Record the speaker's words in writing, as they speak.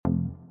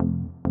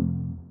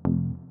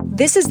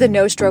This is the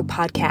No Stroke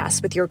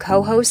Podcast with your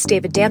co-hosts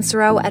David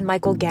Dansero and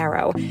Michael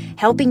Garrow,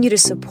 helping you to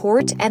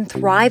support and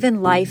thrive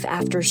in life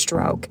after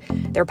stroke.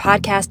 Their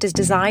podcast is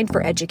designed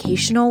for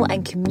educational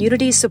and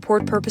community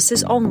support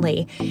purposes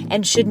only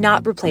and should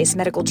not replace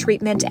medical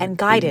treatment and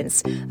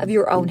guidance of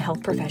your own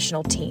health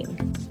professional team.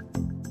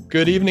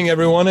 Good evening,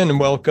 everyone, and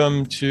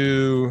welcome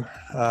to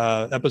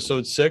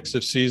episode 6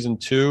 of season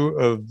 2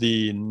 of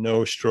the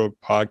No Stroke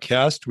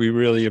Podcast. We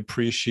really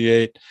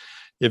appreciate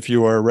if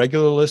you are a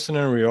regular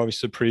listener. We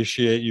always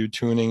appreciate you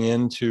tuning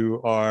in to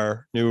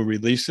our new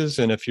releases.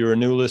 And if you're a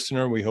new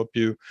listener, we hope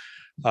you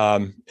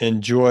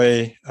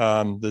enjoy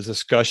the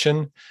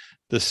discussion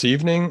this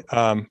evening.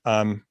 My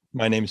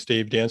name is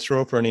Dave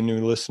Dansero for any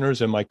new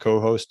listeners, and my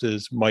co-host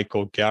is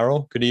Michael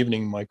Garrow. Good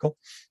evening, Michael.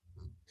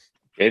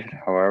 David,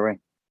 how are we?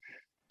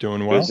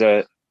 Doing well.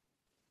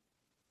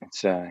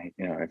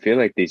 I feel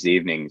like these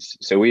evenings,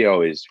 so we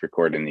always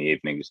record in the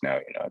evenings now,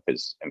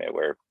 because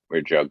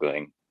we're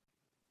juggling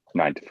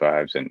 9 to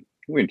 5s, and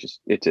we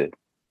just it's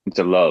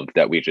a love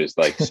that we just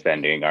like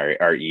spending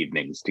our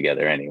evenings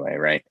together anyway,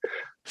 right?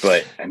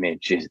 But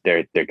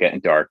they're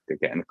getting dark, they're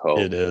getting cold.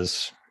 It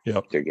is.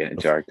 Yep. They're getting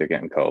dark, they're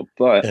getting cold.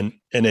 But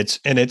it's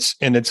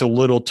a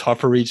little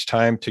tougher each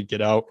time to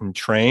get out and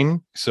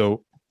train.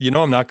 So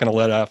I'm not going to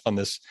let off on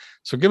this.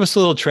 So give us a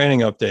little training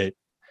update.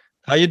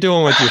 How you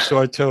doing with your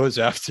sore toes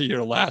after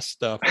your last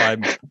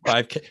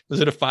 5K?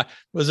 Was it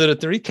a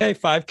 3K,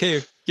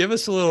 5K? Give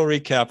us a little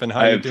recap on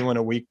how you're doing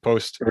a week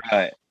post.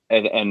 Right.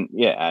 And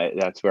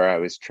that's where I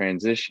was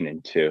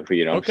transitioning to,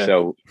 Okay.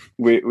 So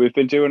we've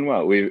been doing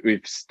well.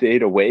 We've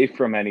stayed away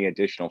from any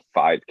additional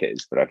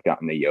 5Ks, but I've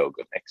gotten the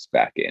yoga mix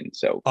back in.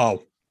 So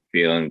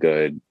feeling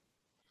good.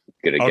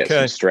 Gonna get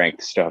some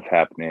strength stuff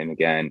happening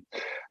again.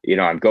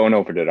 I'm going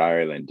over to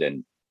Ireland,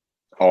 and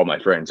all my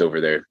friends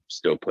over there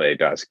still play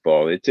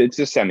basketball. It's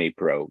a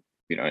semi-pro,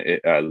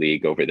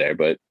 league over there,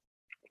 but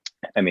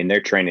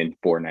they're training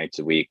 4 nights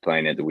a week,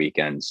 playing at the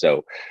weekend.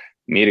 So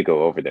me to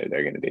go over there,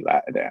 they're going to be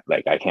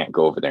like, I can't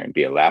go over there and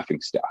be a laughing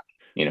stock,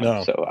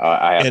 No. So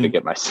I have to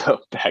get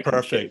myself back.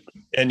 Perfect.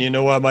 And you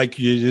know what, Mike,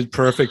 you did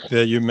perfect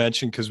that you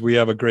mentioned, because we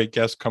have a great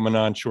guest coming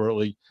on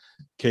shortly,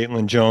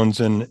 Caitlin Jones.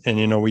 And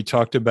we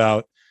talked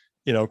about,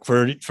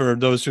 for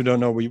those who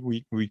don't know,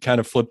 we kind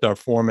of flipped our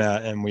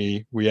format, and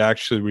we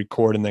actually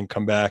record and then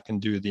come back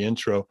and do the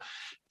intro.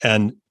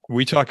 And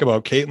we talk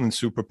about Caitlin's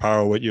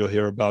superpower, what you'll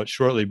hear about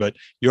shortly, but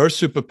your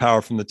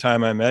superpower from the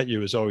time I met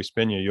you has always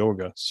been your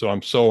yoga. So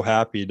I'm so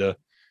happy to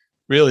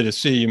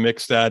see you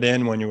mix that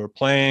in when you were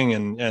playing.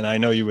 And I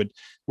know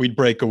we'd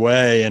break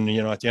away, and,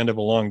 at the end of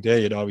a long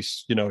day, you'd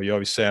always, you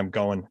always say, I'm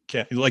going.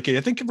 Like,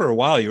 I think for a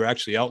while you were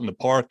actually out in the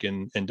park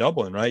in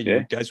Dublin, right? Yeah.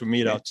 You guys would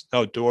meet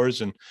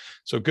outdoors. And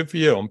so good for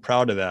you. I'm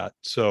proud of that.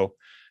 So,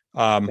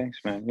 thanks,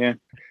 man. Yeah,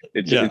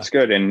 it's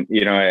good. And,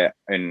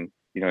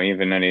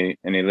 even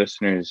any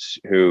listeners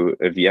who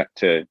have yet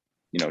to,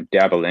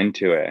 dabble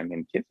into it,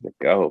 give it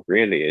a go.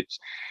 Really.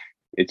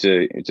 It's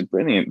a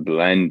brilliant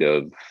blend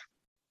of,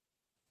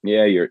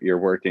 you're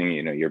working,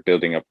 you're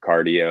building up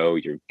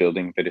cardio, you're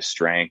building a bit of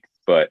strength,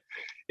 but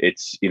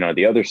it's,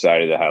 the other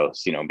side of the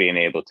house, being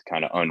able to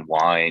kind of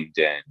unwind,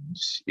 and,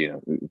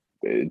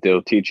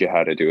 they'll teach you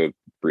how to do a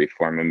brief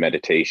form of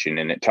meditation.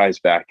 And it ties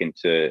back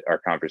into our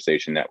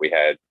conversation that we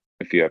had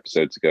a few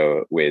episodes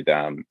ago with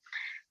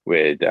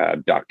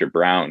Dr.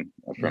 Brown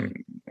from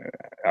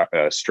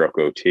Stroke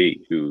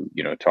OT, who,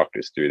 talked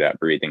us through that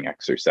breathing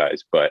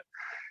exercise. But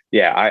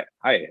yeah,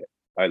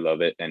 I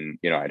love it. And,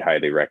 I'd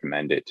highly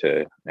recommend it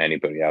to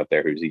anybody out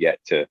there who's yet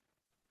to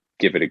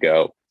give it a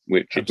go,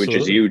 which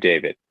is you,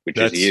 David,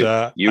 That's, is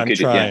you. You I'm could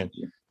trying.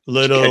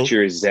 Catch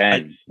your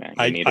zen, man.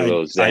 You need a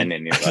little zen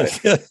in your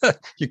life.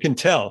 You can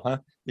tell, huh?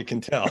 You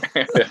can tell.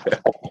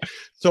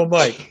 So,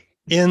 Mike,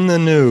 in the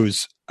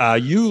news,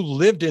 you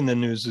lived in the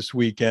news this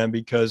weekend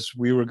because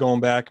we were going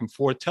back and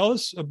forth. Tell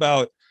us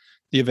about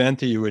the event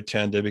that you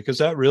attended, because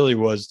that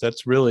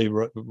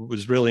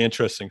was really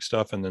interesting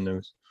stuff in the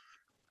news.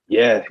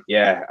 Yeah.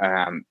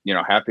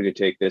 Happy to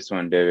take this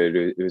one,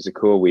 David. It was a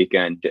cool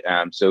weekend.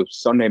 So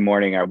Sunday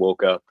morning, I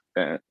woke up.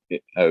 I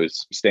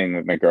was staying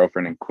with my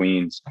girlfriend in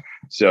Queens,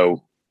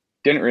 so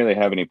didn't really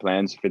have any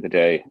plans for the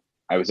day.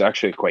 I was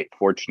actually quite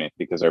fortunate,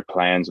 because our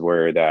plans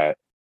were that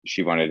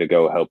she wanted to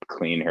go help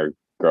clean her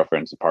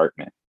girlfriend's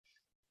apartment,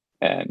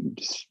 and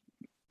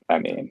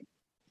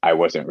I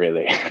wasn't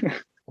really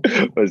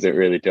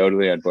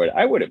totally on board.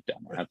 I would have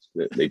done it,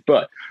 absolutely,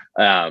 but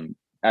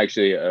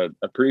actually a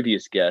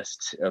previous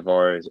guest of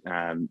ours,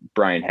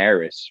 Brian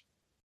Harris,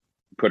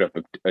 put up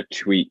a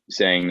tweet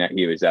saying that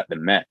he was at the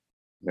Met,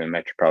 the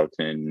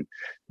Metropolitan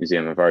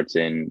Museum of Arts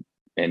in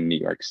New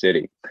York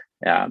City.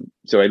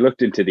 So I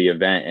looked into the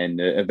event, and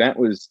the event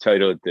was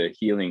titled the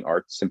Healing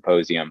Arts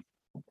Symposium.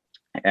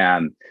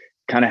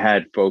 Kind of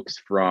had folks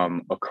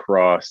from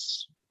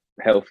across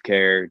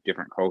healthcare,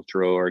 different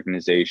cultural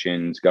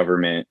organizations,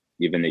 government,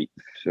 even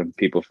some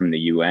people from the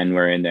UN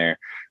were in there,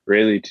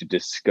 really to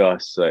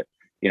discuss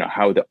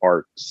how the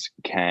arts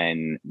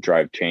can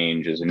drive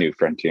change as a new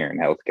frontier in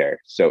healthcare.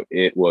 So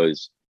it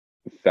was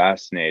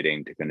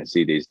fascinating to kind of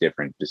see these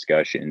different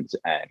discussions.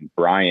 And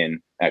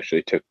Brian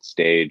actually took the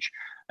stage,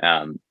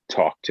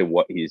 talked to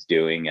what he's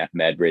doing at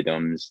Med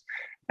Rhythms.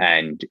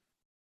 And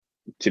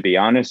to be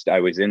honest, I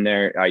was in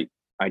there.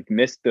 I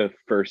missed the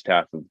first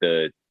half of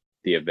the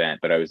event,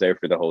 but I was there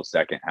for the whole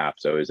second half.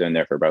 So I was in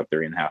there for about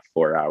 3.5,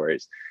 4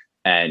 hours.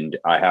 And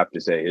I have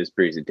to say his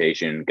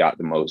presentation got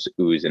the most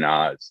oohs and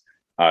ahs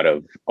out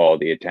of all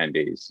the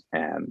attendees.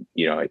 And,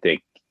 I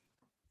think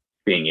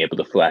being able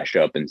to flash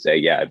up and say,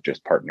 yeah, I've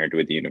just partnered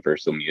with the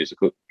Universal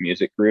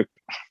Music Group,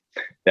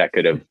 that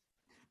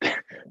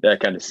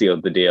kind of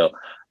sealed the deal.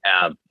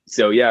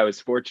 So yeah, I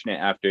was fortunate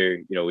after,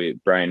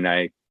 Brian and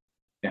I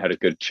had a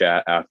good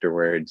chat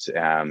afterwards,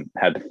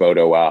 had the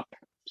photo up.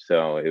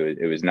 So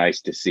it was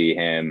nice to see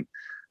him,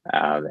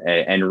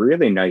 and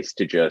really nice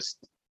to just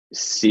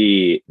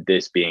see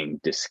this being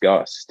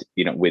discussed,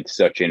 with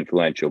such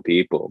influential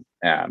people.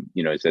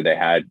 So they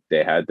had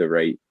the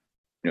right,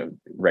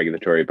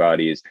 regulatory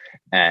bodies,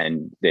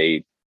 and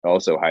they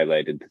also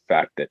highlighted the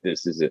fact that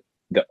this is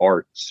the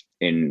arts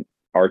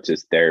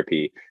as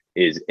therapy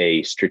is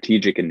a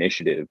strategic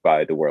initiative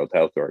by the World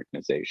Health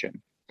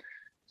Organization.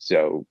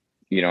 So,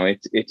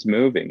 it's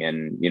moving.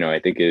 And, I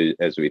think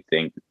as we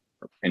think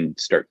and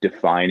start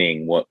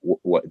defining what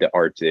the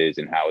arts is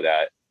and how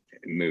that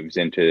moves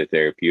into the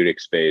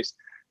therapeutic space.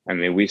 I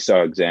mean, we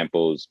saw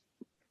examples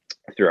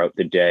throughout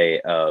the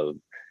day of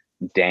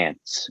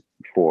dance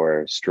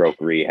for stroke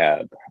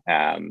rehab,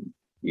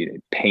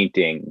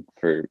 painting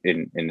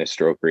in the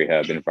stroke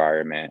rehab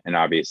environment, and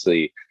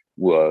obviously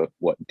what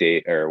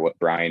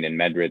Brian and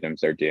Med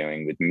Rhythms are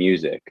doing with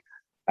music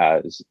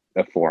as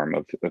a form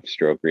of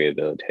stroke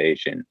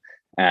rehabilitation.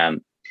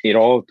 It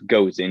all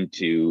goes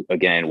into,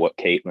 again, what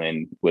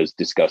Caitlin was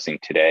discussing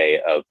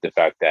today, of the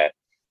fact that,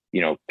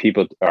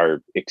 people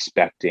are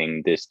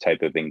expecting this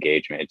type of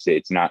engagement.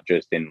 It's not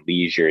just in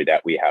leisure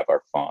that we have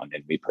our fun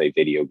and we play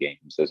video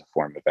games as a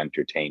form of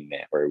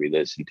entertainment, or we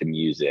listen to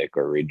music,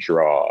 or we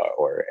draw,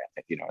 or,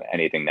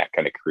 anything that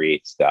kind of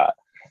creates that,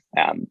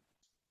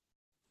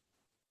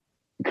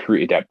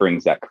 that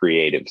brings that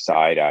creative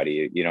side out of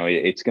you.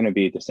 It's going to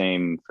be the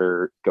same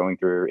for going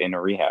through in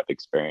a rehab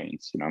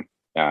experience,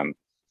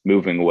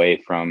 moving away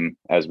from,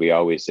 as we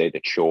always say, the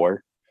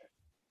chore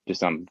to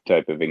some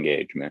type of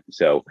engagement.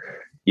 So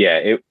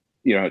yeah,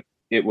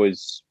 it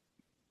was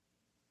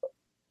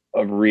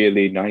a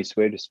really nice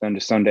way to spend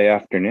a Sunday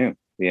afternoon.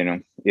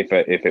 If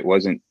it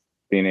wasn't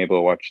being able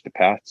to watch the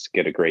Pats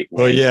get a great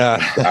win, well,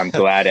 yeah, I'm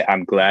glad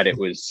it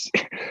was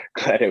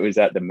glad it was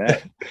at the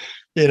Met.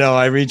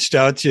 I reached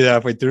out to you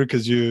halfway through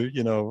because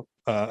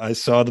I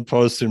saw the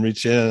post and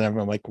reached in, and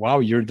I'm like, wow,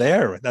 you're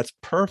there. That's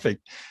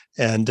perfect.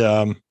 And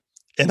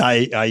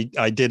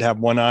I did have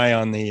one eye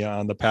on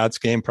the Pats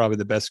game, probably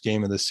the best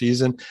game of the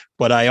season,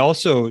 but I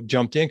also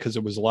jumped in because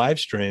it was live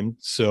streamed.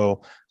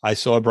 So I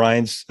saw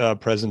Brian's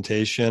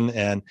presentation,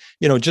 and,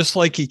 just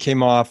like he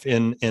came off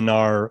in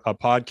our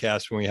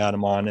podcast when we had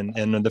him on,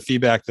 and the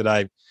feedback that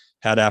I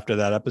had after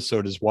that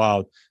episode is,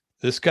 wow,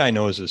 this guy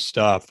knows his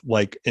stuff.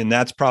 Like, and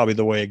that's probably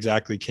the way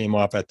exactly came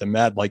off at the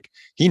Met. Like,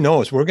 he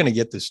knows we're going to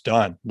get this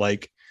done.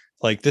 Like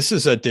this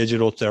is a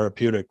digital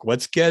therapeutic.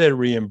 Let's get it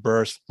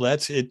reimbursed.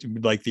 Like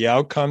the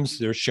outcomes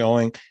they're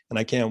showing. And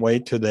I can't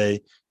wait till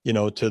they,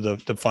 to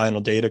the final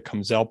data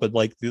comes out. But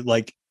like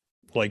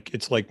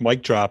it's like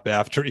mic drop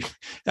after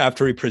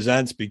he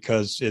presents,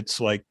 because it's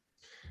like,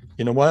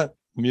 you know what?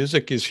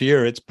 Music is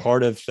here. It's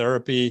part of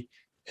therapy,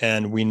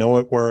 and we know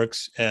it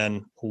works,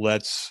 and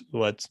let's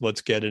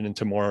get it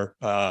into more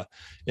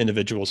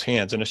individuals'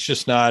 hands. And it's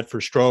just not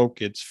for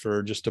stroke, it's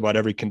for just about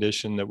every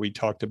condition that we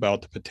talked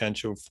about, the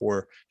potential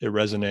for it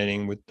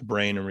resonating with the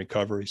brain and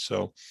recovery.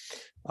 So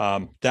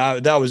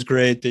that was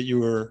great that you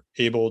were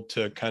able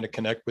to kind of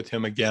connect with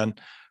him again.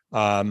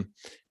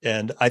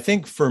 And I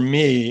think for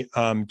me,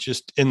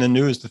 just in the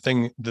news, the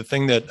thing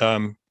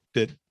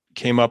that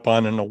came up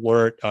on an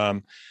alert,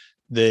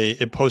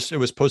 it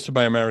was posted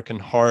by American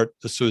Heart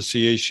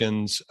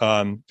Association's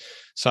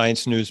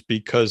Science News,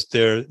 because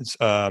they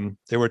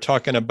were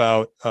talking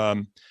about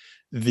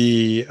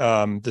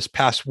this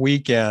past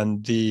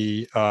weekend,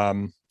 the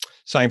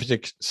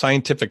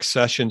scientific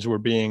sessions were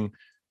being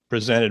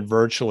presented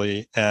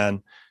virtually,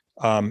 and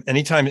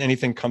anytime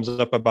anything comes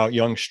up about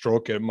young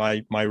stroke,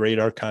 my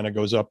radar kind of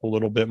goes up a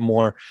little bit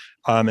more.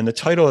 And the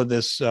title of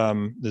this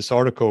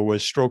article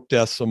was "Stroke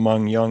Deaths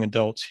Among Young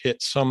Adults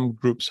Hit Some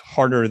Groups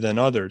Harder Than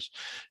Others."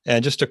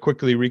 And just to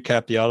quickly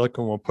recap the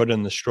article, we'll put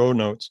in the show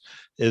notes,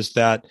 is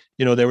that,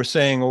 they were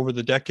saying over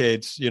the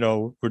decades,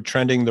 we're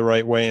trending the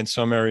right way in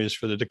some areas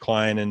for the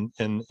decline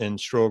in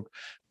stroke,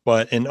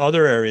 but in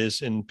other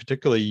areas, in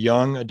particularly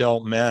young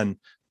adult men,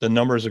 the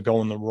numbers are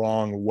going the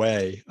wrong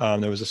way.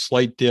 There was a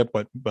slight dip,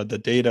 but the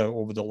data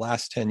over the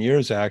last 10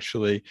 years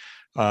actually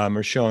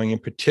are showing, in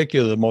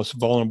particular, the most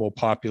vulnerable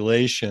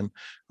population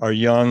are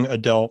young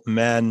adult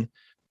men,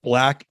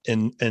 Black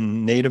and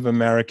Native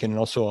American, and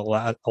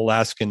also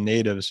Alaskan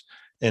Natives.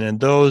 And in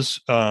those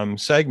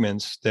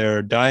segments,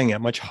 they're dying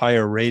at much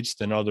higher rates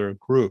than other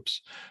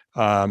groups.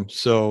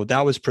 So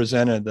that was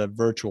presented at the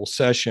virtual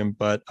session,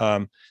 but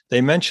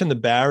they mentioned the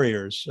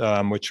barriers,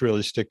 which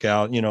really stick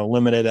out,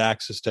 limited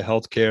access to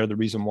healthcare, the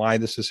reason why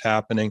this is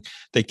happening.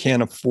 They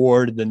can't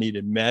afford the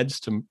needed meds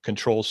to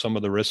control some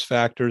of the risk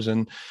factors,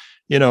 and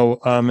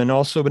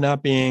also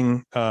not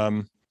being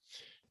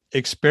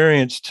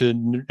experienced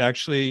to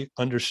actually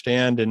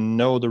understand and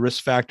know the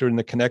risk factor and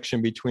the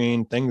connection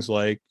between things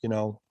like,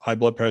 high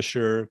blood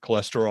pressure,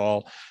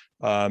 cholesterol,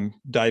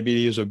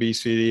 diabetes,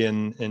 obesity,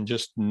 and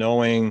just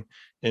knowing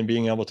and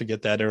being able to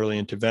get that early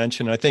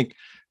intervention. I think,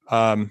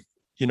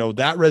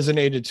 that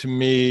resonated to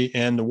me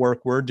and the work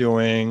we're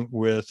doing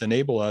with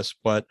Enable Us,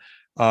 but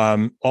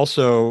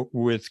also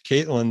with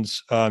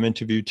Caitlin's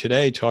interview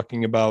today,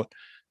 talking about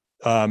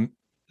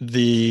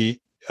the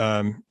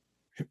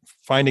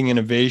finding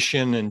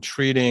innovation and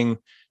treating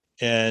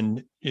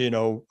and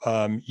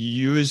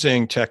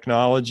using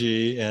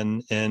technology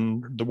and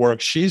the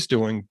work she's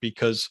doing,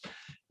 because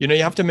you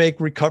have to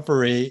make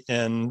recovery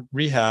and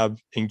rehab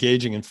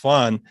engaging and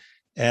fun,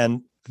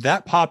 and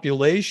that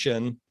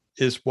population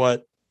is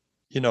what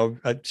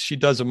she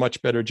does a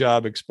much better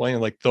job explaining.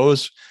 Like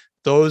those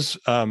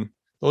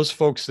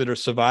folks that are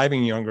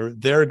surviving younger,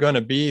 they're going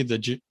to be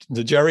the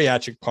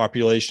geriatric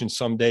population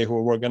someday,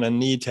 who we're going to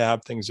need to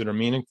have things that are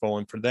meaningful.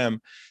 And for them,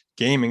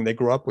 gaming, they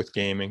grew up with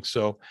gaming.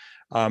 So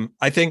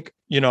I think,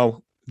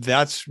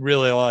 that's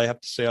really all I have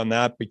to say on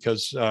that,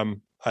 because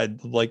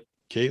I'd like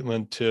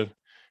Caitlin to,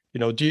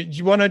 do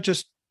you want to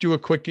just do a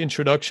quick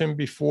introduction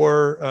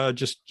before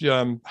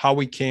how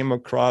we came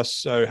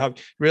across, how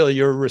really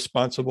you're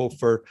responsible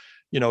for,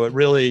 it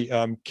really,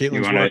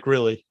 Caitlin's work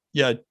really.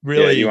 Yeah,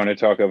 really. Yeah, you want to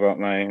talk about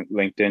my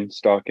LinkedIn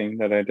stalking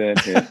that I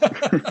did? Yeah.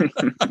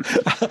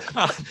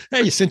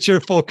 Hey, since you're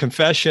full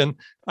confession,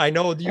 I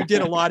know you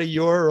did a lot of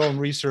your own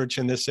research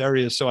in this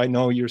area, so I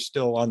know you're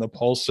still on the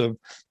pulse of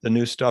the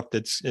new stuff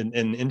that's and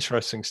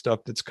interesting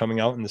stuff that's coming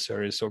out in this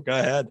area. So go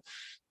ahead.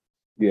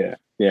 Yeah.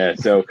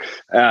 So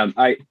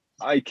I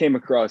came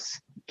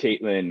across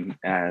Caitlin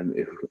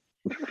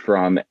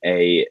from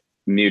a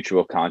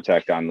mutual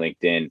contact on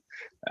LinkedIn.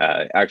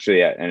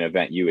 Actually at an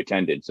event you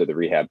attended, so the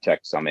Rehab Tech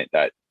Summit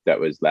that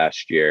was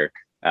last year.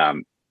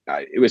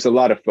 It was a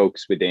lot of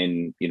folks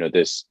within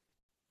this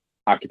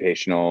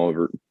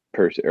occupational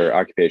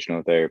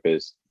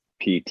therapists,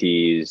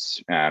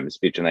 PTs,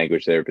 speech and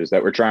language therapists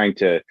that were trying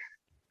to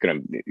kind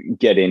of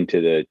get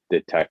into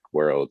the tech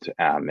world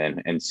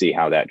and see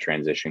how that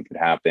transition could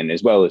happen,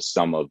 as well as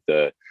some of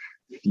the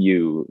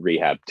few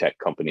rehab tech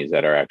companies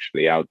that are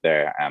actually out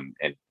there, and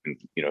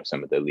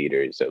some of the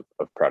leaders of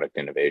product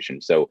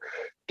innovation. So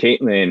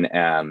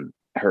Caitlin,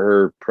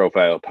 her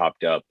profile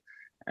popped up,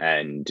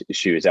 and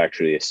she was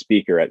actually a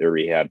speaker at the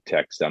Rehab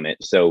Tech Summit.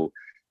 So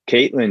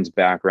Caitlin's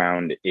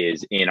background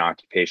is in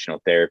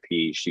occupational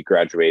therapy. She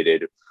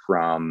graduated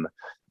from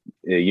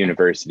the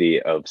University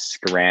of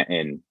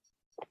Scranton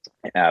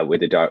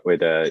with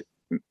a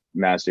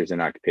master's in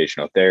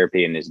occupational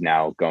therapy, and is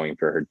now going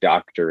for her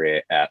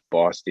doctorate at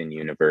Boston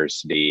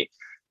University,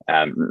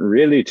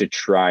 really to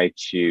try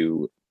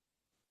to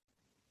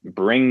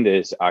bring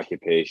this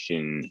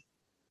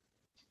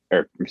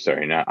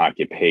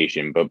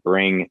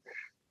bring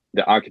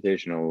the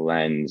occupational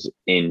lens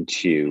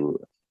into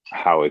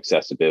how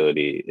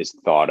accessibility is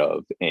thought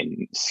of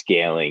in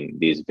scaling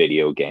these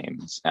video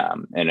games.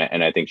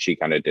 And I think she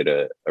kind of did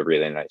a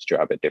really nice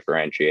job at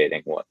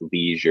differentiating what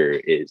leisure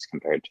is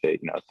compared to,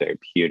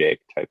 therapeutic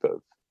type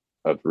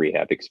of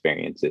rehab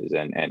experiences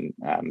and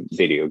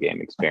video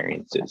game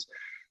experiences.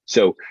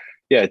 So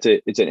yeah,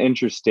 it's an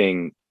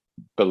interesting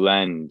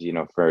blend,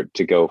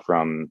 to go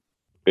from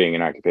being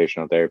an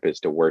occupational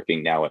therapist to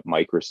working now at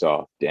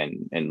Microsoft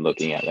and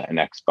looking at an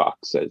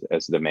Xbox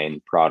as the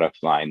main product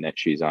line that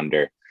she's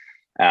under.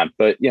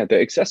 But yeah,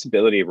 the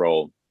accessibility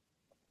role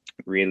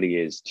really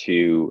is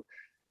to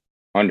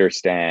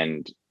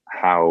understand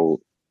how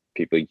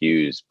people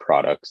use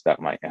products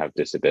that might have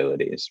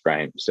disabilities,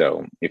 right?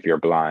 So if you're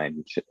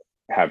blind,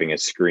 having a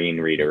screen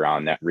reader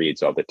on that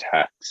reads all the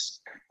text,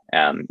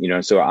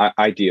 so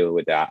I deal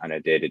with that on a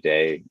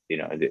day-to-day,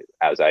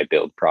 as I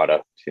build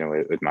product,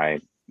 with my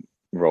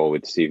role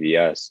with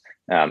CVS.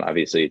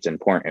 Obviously, it's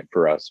important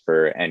for us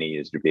for any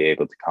user to be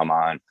able to come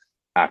on,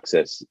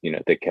 access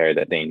the care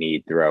that they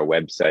need through our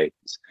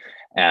websites.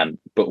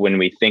 But when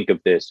we think of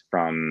this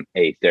from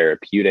a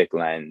therapeutic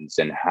lens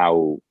and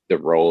how the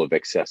role of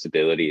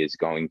accessibility is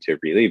going to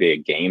really be a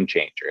game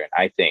changer, and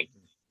I think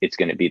it's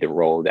going to be the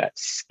role that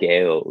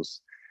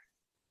scales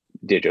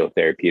digital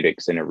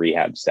therapeutics in a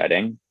rehab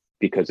setting,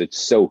 because it's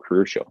so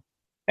crucial.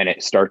 And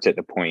it starts at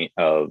the point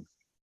of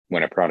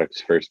when a product's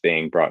first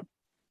being brought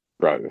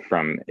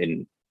from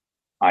an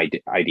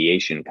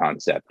ideation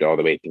concept all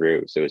the way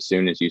through. So as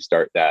soon as you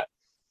start that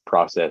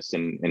process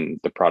in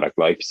the product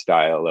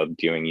lifestyle of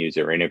doing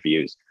user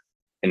interviews,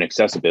 an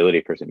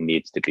accessibility person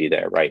needs to be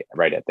there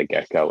right at the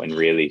get-go and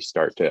really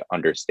start to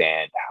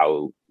understand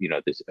how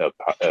this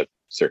a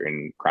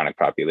certain chronic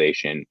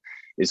population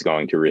is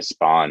going to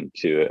respond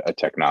to a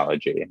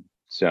technology.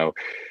 So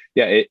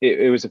yeah,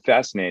 it was a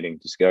fascinating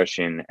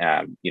discussion.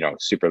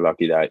 Super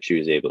lucky that she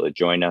was able to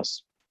join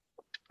us.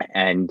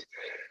 And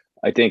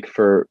I think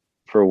for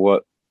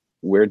what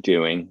we're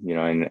doing,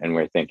 and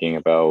we're thinking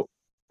about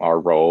our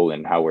role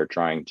and how we're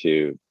trying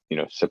to,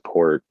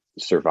 support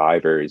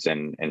survivors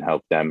and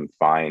help them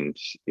find,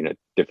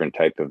 different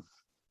type of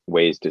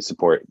ways to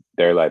support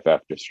their life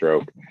after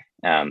stroke.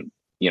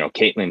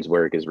 Caitlin's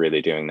work is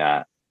really doing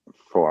that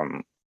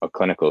from a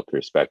clinical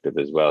perspective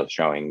as well,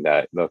 showing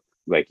that, look,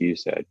 like you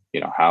said,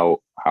 how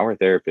are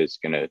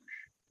therapists going to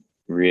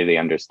really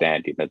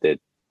understand, the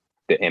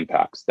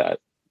impacts that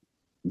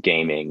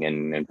gaming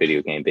and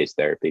video game based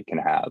therapy can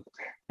have.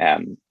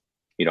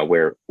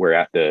 We're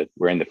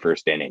in the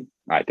first inning.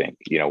 I think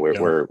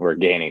we're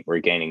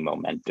gaining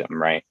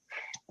momentum, right?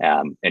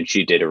 And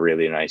she did a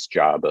really nice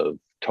job of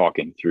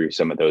talking through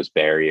some of those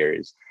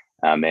barriers,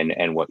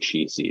 and what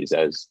she sees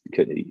as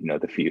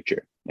the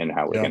future and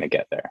how we're going to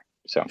get there.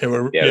 So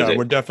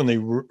we're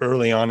definitely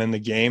early on in the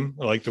game.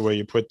 I like the way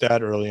you put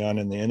that, early on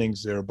in the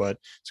innings there, but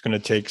it's going to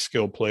take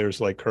skilled players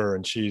like her.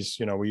 And she's,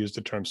 we use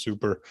the term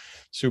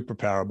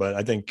superpower, but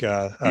I think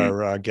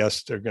our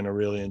guests are going to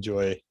really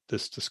enjoy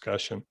this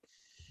discussion.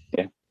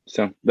 Yeah.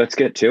 So let's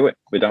get to it.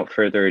 Without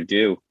further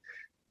ado,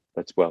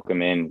 let's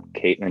welcome in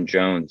Caitlin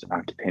Jones,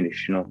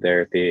 occupational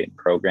therapy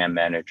program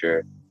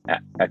manager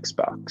at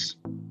Xbox.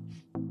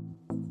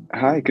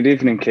 Hi, good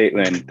evening,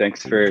 Caitlin.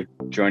 Thanks for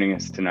joining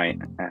us tonight.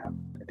 I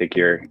think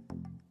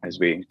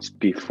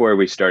before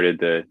we started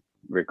the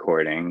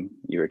recording,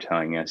 you were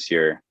telling us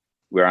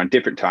we're on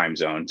different time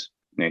zones.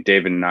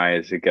 David and I,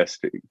 as the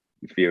guest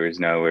viewers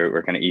know,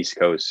 we're kind of East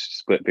Coast,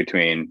 split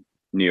between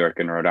New York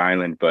and Rhode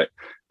Island, but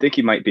I think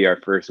you might be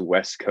our first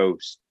West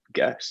Coast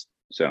guest.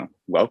 So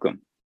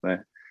welcome.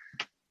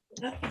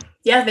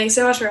 Yeah, thanks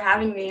so much for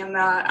having me. I'm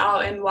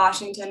out in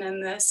Washington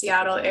in the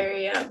Seattle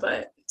area,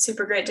 but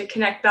super great to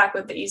connect back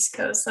with the East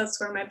Coast.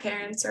 That's where my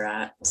parents are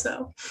at.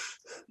 So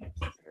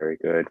very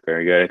good.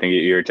 Very good. I think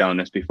you were telling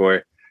us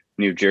before,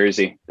 New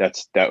Jersey,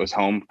 that was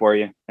home for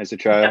you as a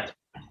child.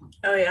 Yeah.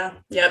 Oh yeah.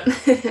 Yep.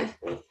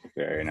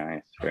 Very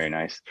nice. Very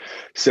nice.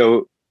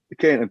 So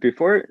Caitlin,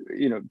 before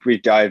we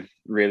dive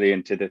really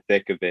into the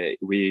thick of it,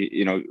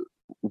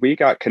 we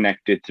got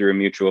connected through a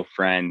mutual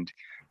friend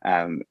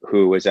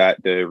who was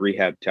at the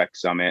Rehab Tech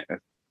Summit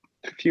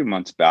a few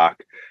months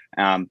back.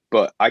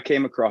 But I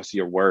came across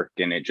your work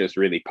and it just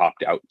really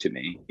popped out to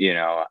me,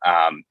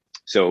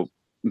 so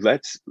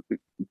let's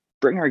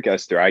bring our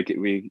guest through.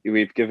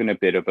 We've given a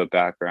bit of a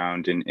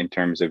background in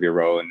terms of your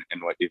role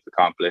and what you've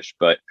accomplished,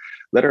 but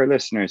let our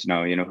listeners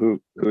know,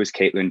 who is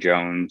Caitlin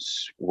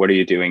Jones? What are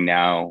you doing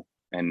now?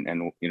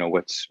 And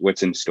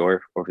what's in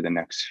store over the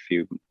next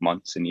few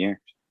months and years?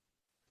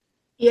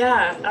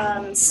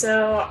 Yeah,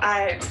 so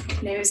my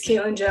name is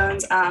Caitlin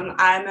Jones. I'm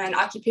an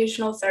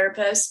occupational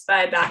therapist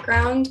by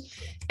background,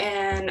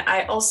 and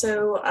I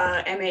also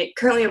am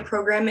currently a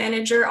program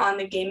manager on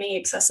the gaming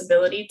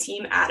accessibility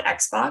team at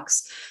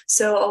Xbox.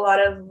 So a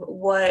lot of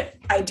what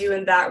I do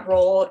in that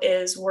role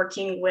is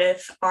working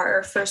with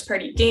our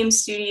first-party game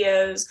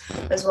studios,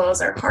 as well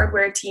as our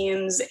hardware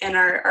teams and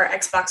our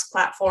Xbox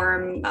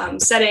platform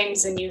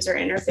settings and user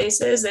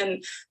interfaces,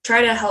 and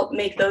try to help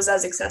make those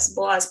as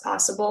accessible as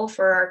possible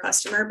for our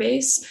customer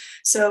base.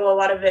 So a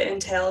lot of it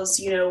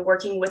entails,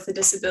 working with the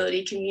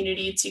disability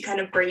community to kind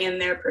of bring in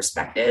their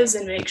perspectives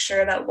and make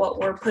sure that what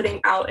we're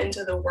putting out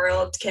into the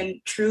world can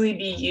truly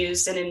be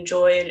used and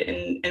enjoyed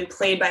and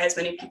played by as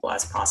many people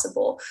as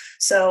possible.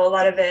 So a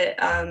lot of it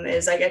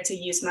is I get to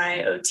use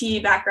my OT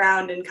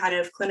background and kind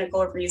of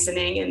clinical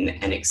reasoning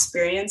and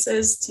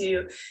experiences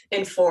to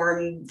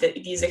inform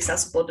these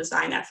accessible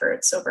design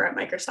efforts over at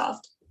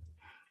Microsoft.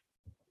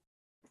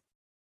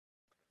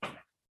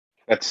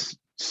 That's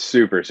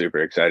super, super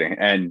exciting.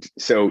 And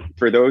so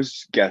for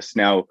those guests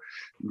now,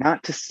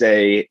 not to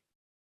say,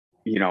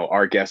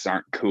 our guests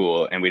aren't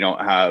cool and we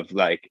don't have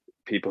like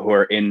people who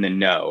are in the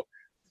know.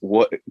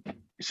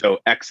 So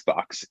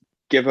Xbox,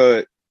 give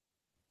a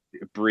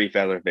brief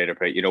elevator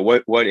pitch,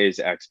 what is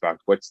Xbox?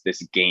 What's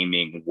this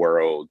gaming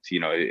world,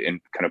 and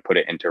kind of put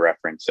it into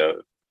reference of,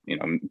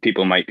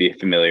 people might be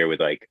familiar with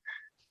like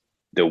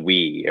the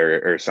Wii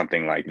or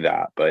something like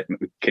that, but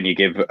can you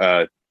give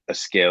a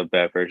scaled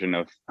version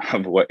of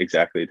what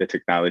exactly the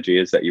technology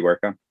is that you work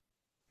on?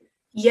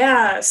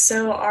 Yeah,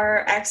 so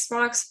our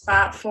Xbox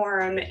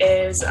platform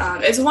is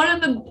it's one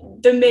of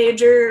the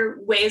major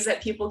ways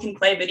that people can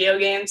play video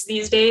games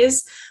these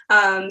days.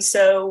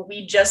 So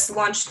we just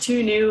launched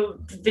 2 new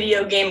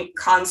video game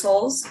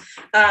consoles,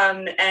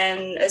 and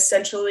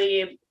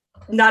essentially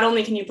not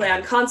only can you play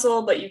on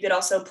console, but you could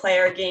also play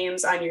our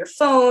games on your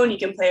phone. You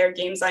can play our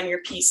games on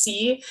your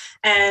PC.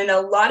 And a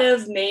lot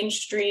of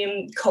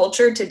mainstream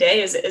culture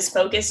today is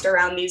focused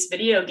around these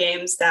video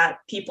games that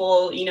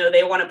people,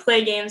 they want to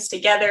play games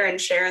together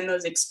and share in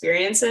those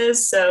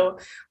experiences. So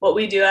what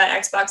we do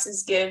at Xbox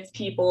is give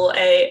people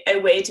a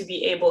way to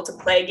be able to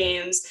play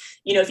games.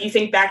 If you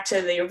think back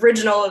to the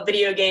original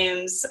video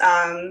games,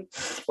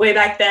 way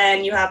back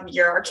then, you have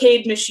your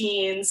arcade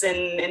machines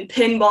and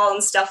pinball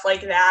and stuff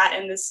like that.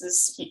 And this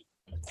is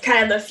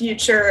kind of the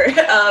future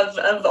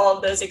of all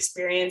of those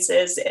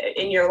experiences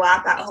in your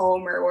lap at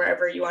home or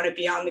wherever you want to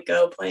be on the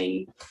go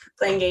playing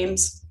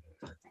games.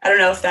 I don't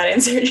know if that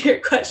answered your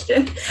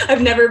question.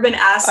 I've never been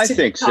asked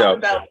to talk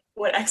about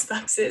what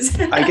Xbox is.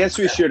 I guess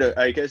we should have.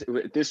 I guess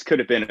this could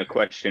have been a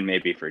question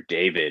maybe for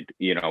David.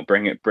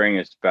 Bring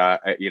us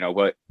back.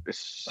 What?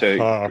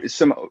 So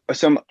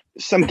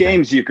some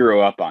games you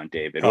grew up on,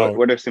 David.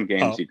 What are some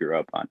games you grew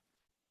up on?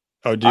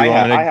 Oh, do you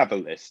want me to? I have a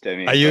list. I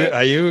mean,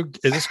 are you?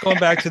 Is this going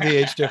back to the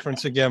age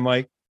difference again,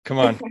 Mike? Come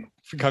on,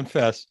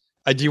 confess.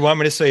 Do you want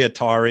me to say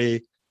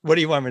Atari? What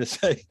do you want me to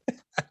say?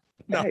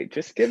 No. Hey,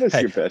 just give us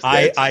your best.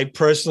 I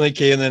personally,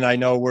 Caitlin, I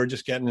know we're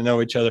just getting to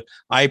know each other.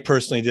 I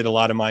personally did a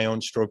lot of my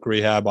own stroke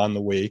rehab on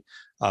the Wii.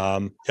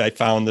 I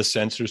found the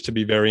sensors to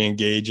be very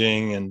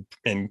engaging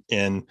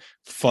and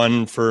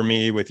fun for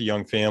me with a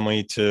young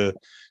family to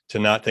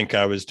not think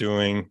I was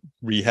doing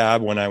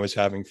rehab when I was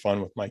having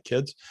fun with my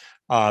kids.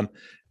 And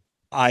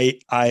my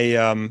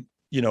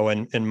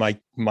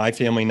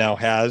family now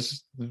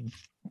has,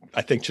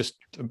 I think, just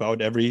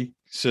about every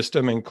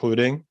system,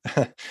 including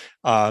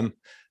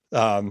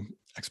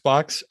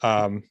Xbox.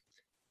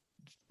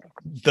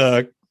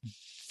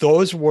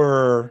 Those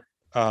were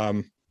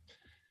I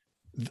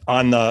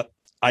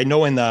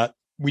know in that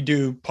we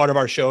do part of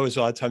our shows,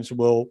 a lot of times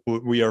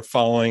we are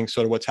following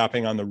sort of what's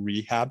happening on the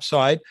rehab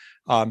side.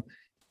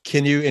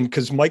 Can you, and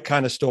because Mike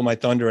kind of stole my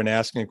thunder in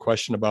asking a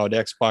question about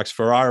Xbox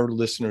for our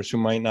listeners who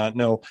might not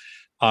know,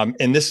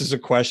 and this is a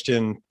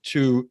question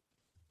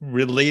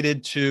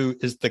related to,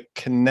 is the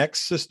Kinect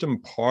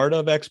system part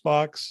of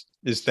Xbox?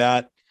 Is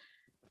that?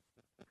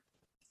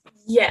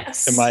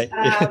 Yes.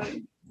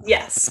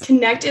 Yes,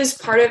 Kinect is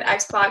part of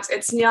Xbox.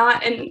 It's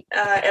not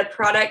a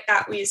product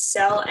that we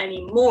sell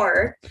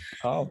anymore,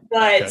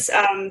 but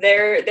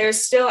they're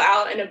still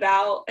out and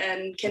about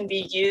and can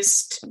be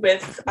used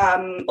with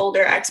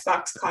older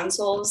Xbox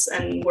consoles,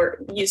 and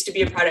used to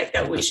be a product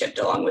that we shipped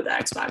along with the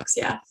Xbox.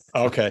 Yeah.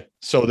 Okay,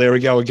 so there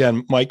we go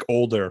again, Mike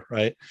Older,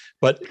 right?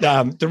 But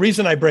the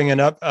reason I bring it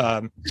up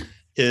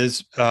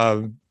is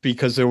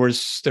because there were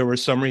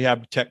some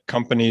rehab tech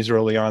companies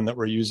early on that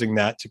were using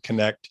that to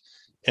connect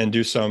and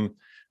do some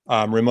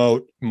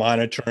remote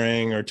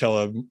monitoring or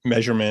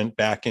telemeasurement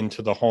back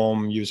into the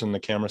home using the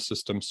camera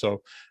system.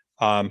 So,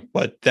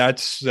 but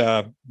that's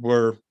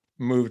we're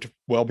moved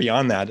well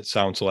beyond that, it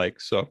sounds like.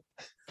 So,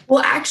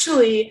 well,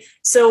 actually,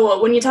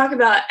 so when you talk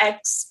about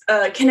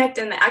Kinect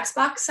in the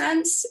Xbox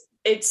sense,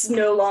 it's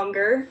no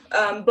longer,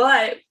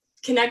 but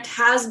Kinect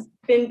has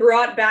been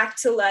brought back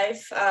to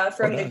life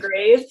from the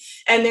grave.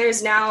 And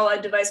there's now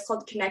a device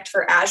called Kinect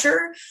for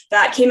Azure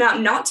that came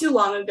out not too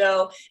long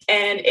ago.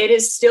 And it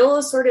is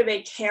still sort of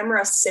a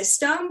camera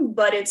system,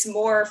 but it's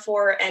more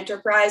for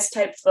enterprise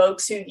type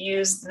folks who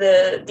use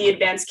the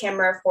advanced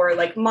camera for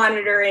like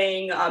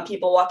monitoring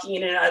people walking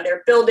in and out of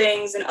their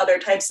buildings and other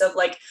types of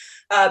like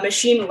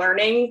machine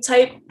learning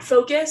type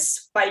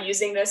focus by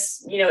using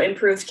this,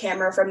 improved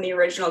camera from the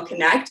original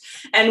Kinect.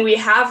 And we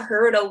have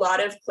heard a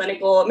lot of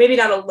clinical, maybe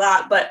not a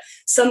lot, but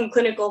some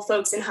clinical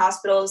folks in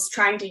hospitals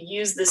trying to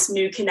use this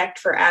new Kinect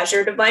for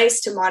Azure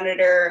device to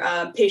monitor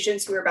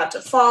patients who are about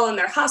to fall in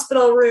their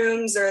hospital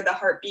rooms or the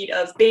heartbeat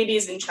of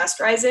babies and chest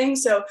rising.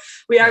 So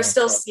we are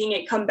still seeing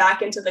it come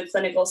back into the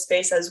clinical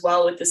space as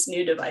well with this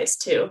new device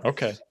too.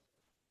 Okay.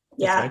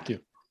 Yeah. Well, thank you.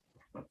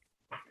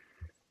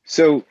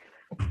 So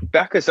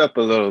back us up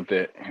a little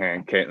bit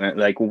here, Caitlin.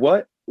 Like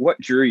what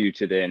drew you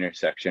to the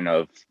intersection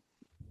of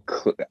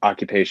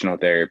occupational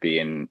therapy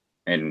and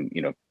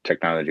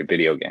technology,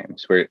 video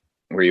games?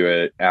 Were you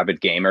an avid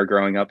gamer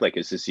growing up? Like,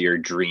 is this your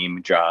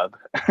dream job?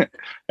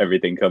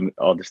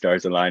 All the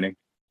stars aligning?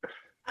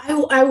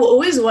 I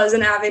always was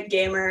an avid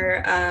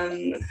gamer.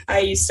 I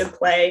used to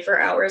play for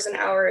hours and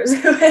hours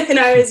when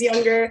I was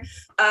younger.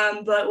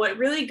 But what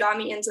really got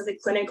me into the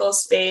clinical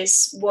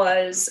space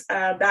was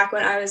back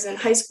when I was in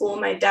high school.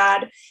 My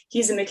dad,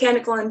 he's a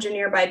mechanical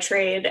engineer by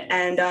trade,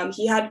 and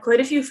he had quite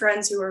a few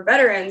friends who were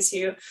veterans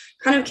who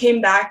kind of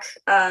came back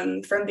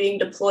from being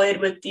deployed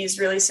with these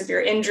really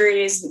severe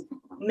injuries,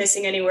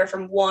 missing anywhere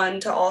from 1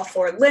 to all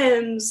 4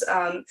 limbs,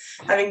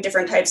 having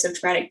different types of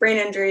traumatic brain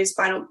injuries,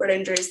 spinal cord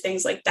injuries,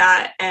 things like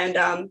that.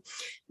 And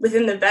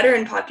within the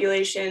veteran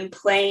population,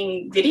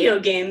 playing video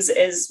games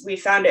we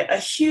found it a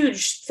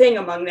huge thing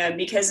among them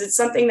because it's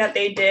something that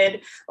they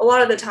did a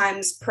lot of the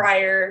times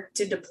prior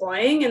to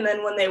deploying. And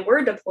then when they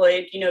were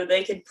deployed,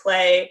 they could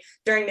play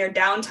during their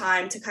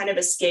downtime to kind of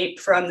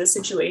escape from the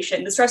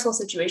stressful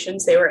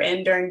situations they were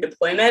in during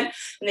deployment.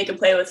 And they could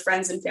play with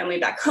friends and family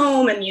back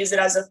home and use it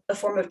as a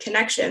form of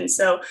connection.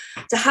 So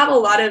to have a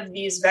lot of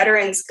these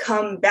veterans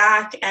come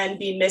back and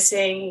be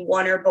missing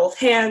one or both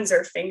hands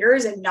or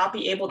fingers and not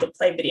be able to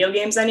play video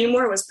games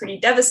anymore was pretty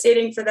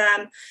devastating for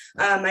them.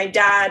 My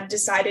dad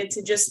decided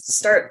to just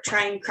start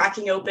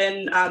cracking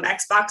open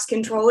Xbox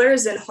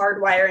controllers and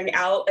hardwiring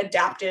out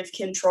adaptive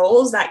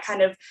controls that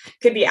kind of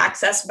could be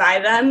accessed by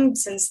them,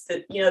 since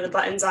the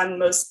buttons on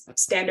most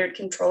standard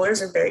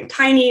controllers are very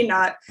tiny,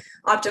 not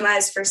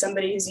optimized for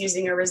somebody who's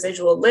using a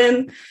residual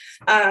limb.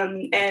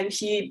 And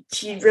he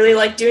really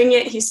liked doing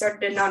it. He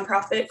started a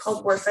nonprofit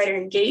called Warfighter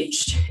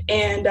Engaged,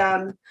 And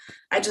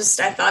I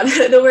thought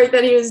the work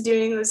that he was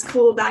doing was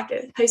cool back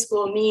at high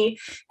school, me.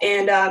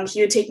 And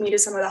he would take me to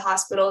some of the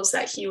hospitals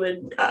that he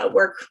would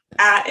work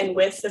at and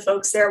with the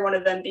folks there, one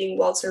of them being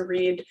Walter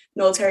Reed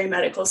Military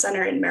Medical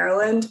Center in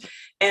Maryland.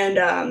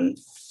 And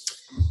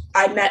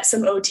I met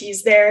some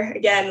OTs there.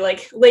 Again,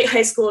 like late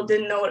high school,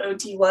 didn't know what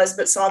OT was,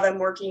 but saw them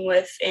working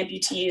with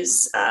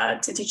amputees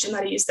to teach them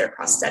how to use their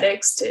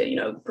prosthetics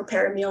to,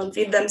 prepare a meal and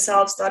feed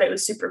themselves. Thought it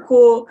was super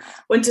cool.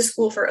 Went to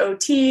school for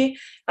OT.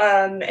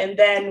 And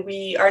then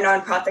our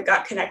nonprofit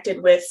got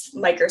connected with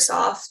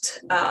Microsoft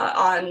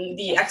on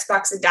the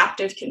Xbox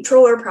Adaptive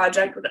Controller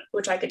project,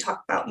 which I could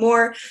talk about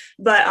more.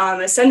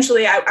 But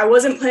essentially, I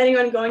wasn't planning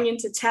on going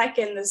into tech,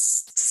 and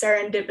this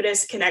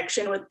serendipitous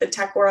connection with the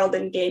tech world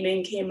and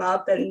gaming came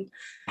up, and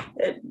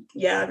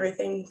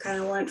everything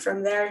kind of went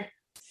from there.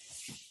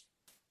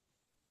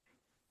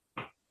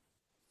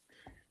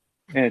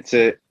 And it's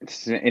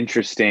an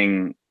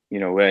interesting,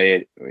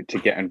 way to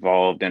get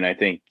involved. And I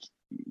think,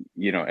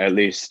 at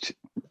least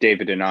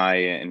David and I,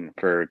 and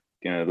for,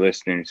 the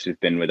listeners who've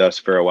been with us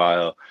for a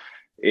while,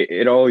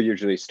 it all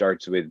usually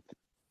starts with,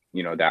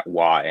 that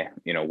why,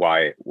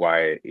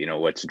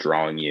 what's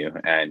drawing you.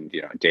 And,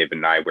 David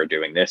and I were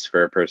doing this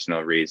for a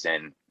personal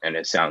reason. And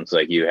it sounds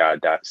like you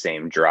had that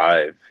same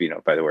drive,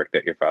 by the work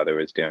that your father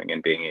was doing,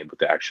 and being able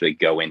to actually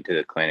go into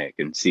the clinic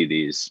and see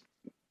these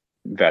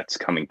vets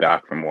coming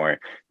back from war,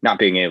 not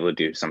being able to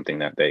do something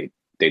that they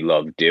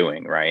love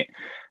doing, right?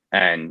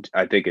 And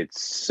I think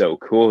it's so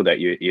cool that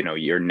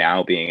you're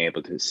now being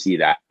able to see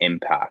that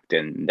impact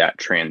and that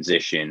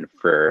transition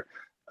for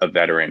a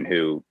veteran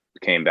who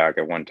came back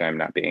at one time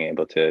not being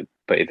able to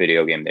play a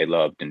video game they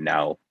loved, and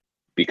now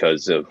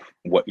because of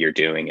what you're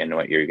doing and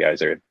what you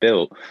guys are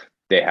built,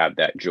 they have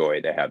that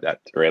joy, they have that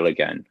thrill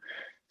again.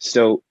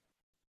 So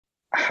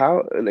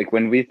how, like,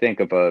 when we think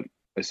about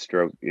a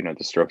stroke, the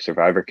stroke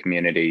survivor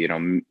community,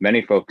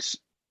 many folks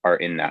are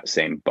in that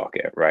same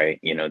bucket, right?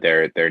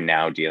 They're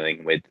now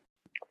dealing with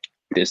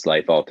this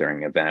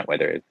life-altering event,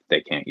 whether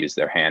they can't use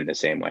their hand the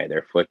same way,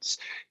 their foot's,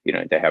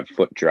 they have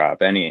foot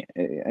drop, any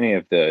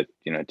of the,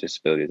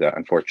 disabilities that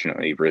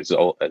unfortunately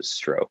result as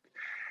stroke.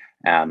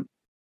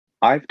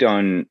 I've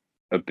done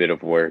a bit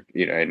of work,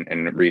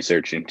 and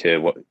research into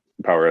what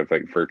the power of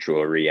like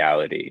virtual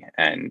reality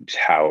and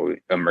how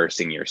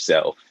immersing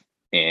yourself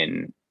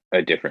in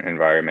a different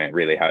environment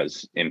really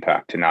has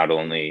impact to not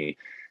only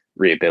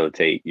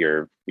rehabilitate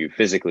you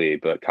physically,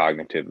 but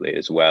cognitively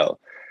as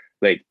well.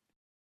 Like,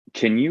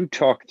 can you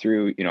talk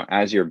through,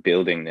 as you're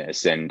building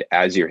this and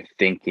as you're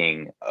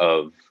thinking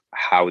of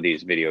how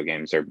these video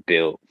games are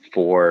built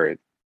for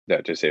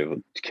that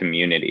disabled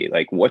community,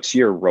 like what's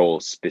your role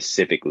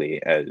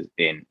specifically as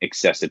in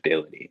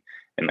accessibility?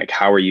 And like,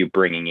 how are you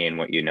bringing in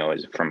what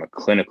as from a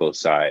clinical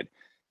side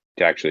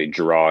to actually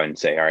draw and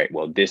say, all right,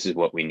 well, this is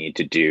what we need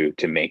to do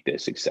to make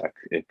this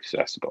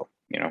accessible?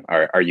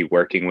 Are you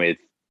working with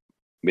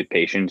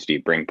patients? Do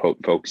you bring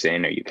folks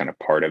in? Are you kind of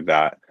part of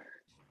that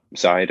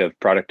side of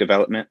product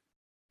development,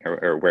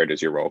 or where does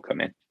your role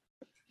come in?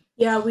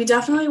 Yeah, we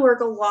definitely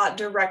work a lot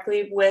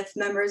directly with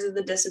members of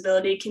the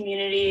disability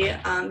community,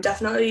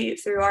 definitely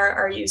through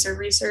our user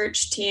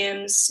research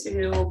teams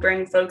who will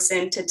bring folks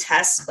in to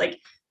test like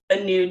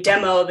a new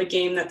demo of a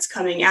game that's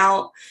coming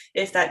out.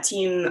 If that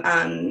team,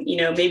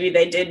 maybe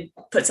they did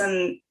put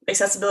some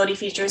accessibility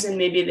features and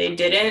maybe they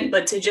didn't,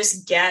 but to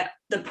just get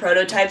the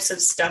prototypes of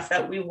stuff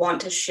that we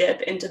want to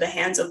ship into the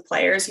hands of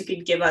players who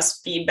could give us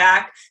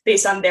feedback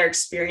based on their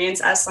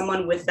experience as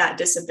someone with that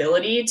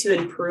disability to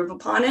improve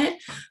upon it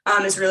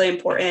is really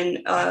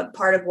important.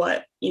 Part of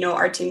what,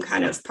 our team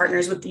kind of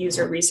partners with the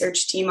user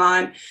research team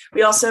on.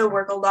 We also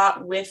work a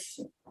lot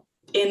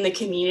in the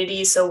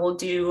community. So we'll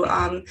do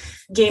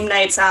game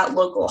nights at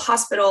local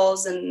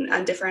hospitals and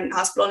on different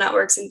hospital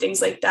networks and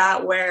things like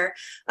that, where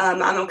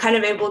I'm kind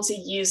of able to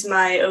use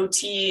my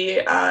OT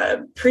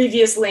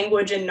previous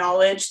language and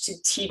knowledge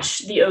to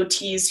teach the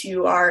OTs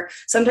who are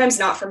sometimes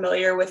not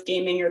familiar with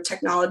gaming or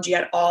technology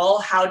at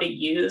all, how to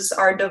use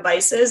our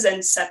devices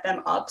and set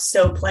them up.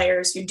 So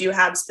players who do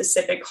have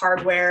specific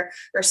hardware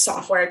or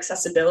software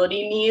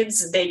accessibility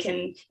needs, they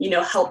can,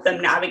 help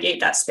them navigate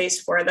that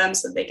space for them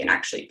so they can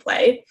actually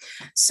play.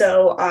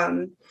 So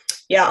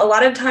a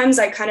lot of times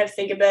I kind of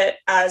think of it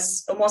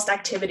as almost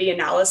activity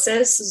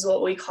analysis is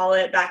what we call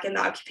it back in the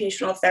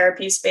occupational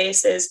therapy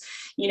space is,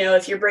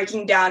 if you're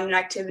breaking down an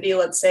activity,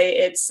 let's say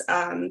it's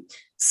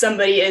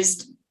somebody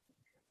is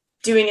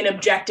doing an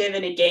objective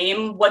in a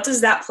game, what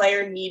does that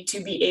player need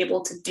to be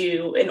able to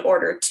do in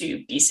order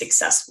to be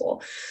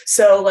successful?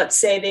 So let's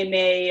say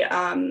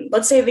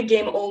the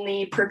game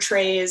only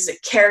portrays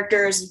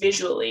characters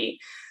visually.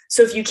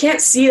 So if you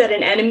can't see that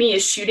an enemy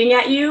is shooting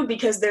at you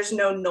because there's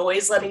no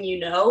noise letting you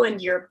know and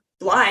you're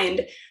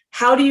blind,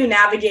 how do you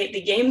navigate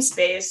the game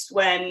space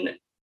when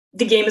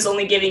the game is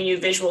only giving you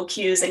visual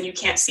cues and you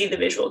can't see the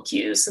visual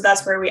cues. So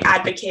that's where we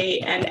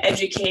advocate and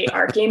educate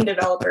our game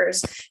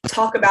developers,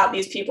 talk about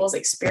these people's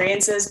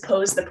experiences,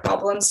 pose the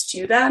problems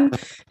to them,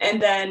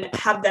 and then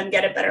have them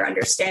get a better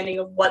understanding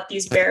of what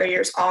these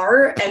barriers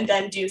are, and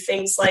then do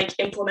things like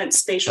implement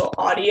spatial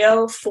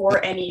audio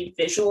for any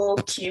visual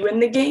cue in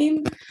the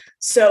game.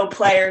 So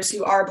players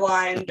who are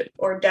blind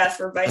or deaf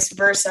or vice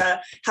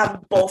versa have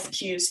both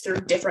cues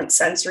through different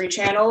sensory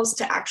channels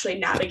to actually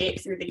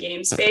navigate through the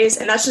game space.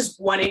 And that's just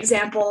one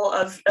example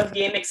of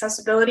game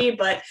accessibility,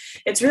 but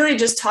it's really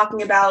just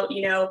talking about,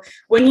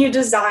 when you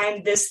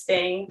design this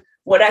thing,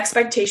 what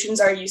expectations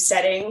are you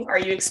setting? Are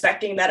you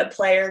expecting that a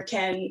player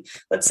can,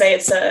 let's say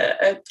it's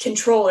a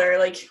controller,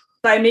 like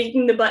by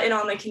making the button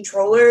on the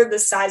controller the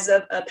size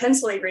of a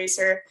pencil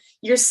eraser,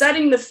 you're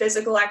setting the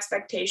physical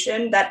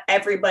expectation that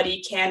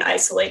everybody can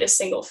isolate a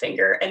single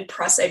finger and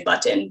press a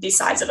button the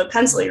size of a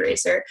pencil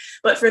eraser.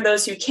 But for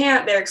those who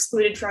can't, they're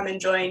excluded from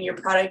enjoying your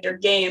product or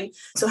game.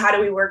 So how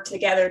do we work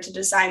together to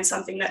design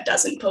something that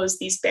doesn't pose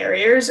these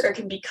barriers or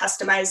can be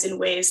customized in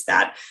ways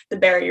that the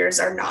barriers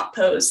are not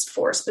posed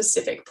for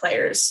specific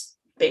players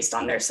based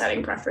on their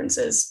setting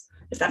preferences,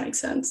 if that makes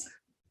sense?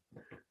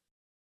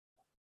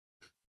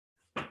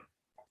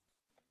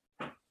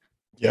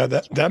 Yeah,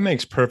 that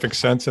makes perfect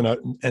sense,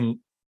 and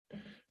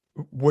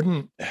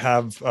wouldn't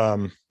have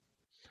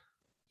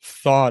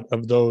thought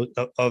of those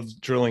of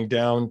drilling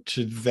down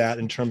to that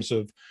in terms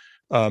of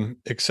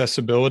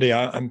accessibility.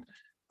 I'm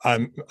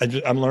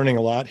learning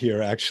a lot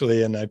here,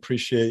 actually, and I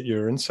appreciate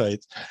your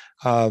insights.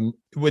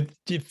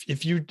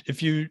 If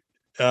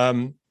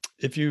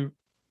you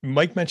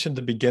Mike mentioned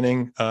the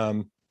beginning,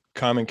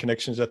 common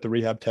connections at the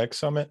Rehab Tech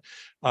Summit.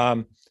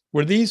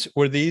 Was this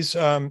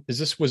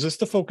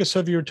the focus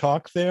of your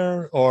talk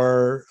there,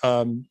 or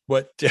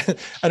what?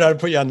 I don't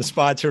put you on the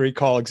spot to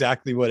recall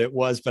exactly what it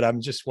was, but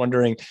I'm just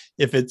wondering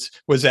if it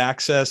was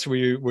access. Were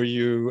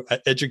you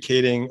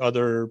educating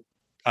other?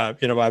 I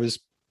was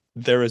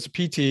there as a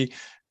PT.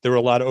 There were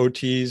a lot of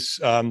OTs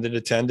that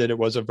attended. It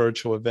was a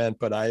virtual event,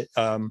 but I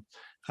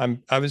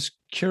was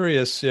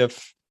curious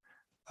if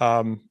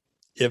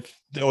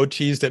the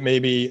OTs that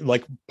maybe,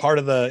 like, part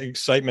of the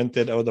excitement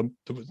the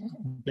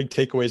big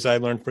takeaways I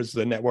learned was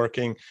the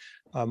networking.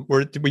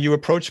 Were you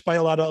approached by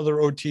a lot of other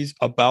OTs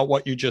about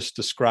what you just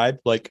described?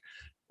 Like,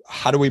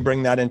 how do we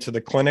bring that into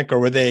the clinic? Or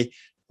were they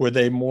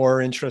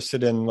more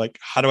interested in, like,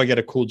 how do I get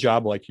a cool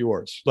job like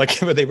yours? Like,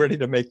 were they ready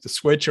to make the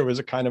switch, or was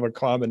it kind of a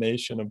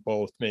combination of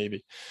both,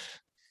 maybe?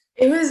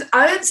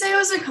 I would say it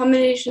was a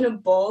combination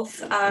of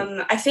both.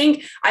 I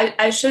think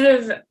I should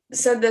have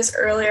said this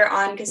earlier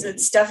on because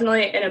it's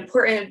definitely an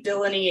important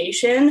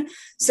delineation.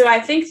 So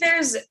I think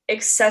there's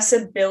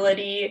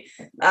accessibility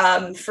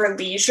for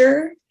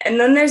leisure, and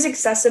then there's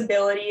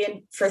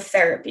accessibility for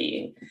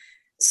therapy.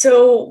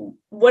 So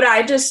what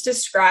I just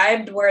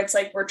described, where it's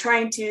like we're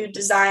trying to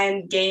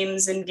design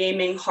games and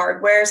gaming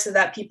hardware so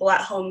that people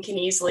at home can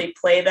easily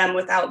play them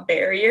without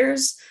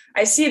barriers,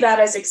 I see that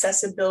as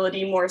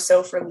accessibility more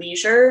so for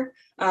leisure.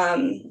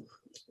 And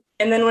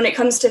then when it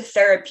comes to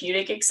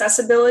therapeutic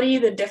accessibility,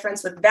 the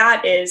difference with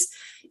that is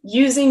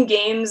using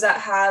games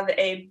that have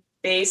a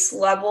base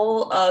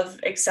level of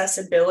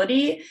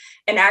accessibility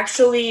and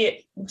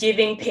actually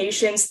giving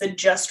patients the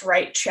just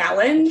right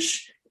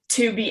challenge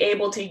to be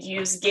able to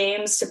use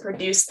games to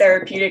produce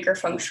therapeutic or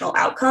functional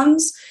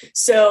outcomes.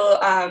 So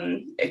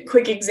a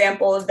quick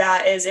example of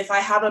that is if I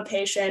have a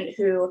patient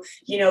who,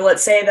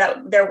 let's say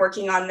that they're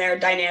working on their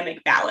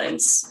dynamic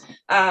balance.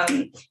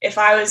 If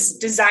I was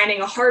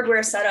designing a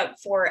hardware setup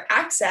for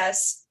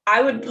access,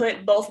 I would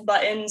put both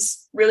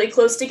buttons really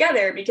close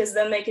together because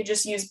then they could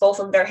just use both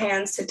of their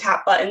hands to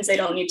tap buttons. They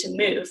don't need to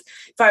move.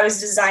 If I was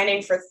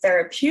designing for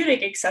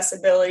therapeutic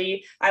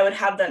accessibility, I would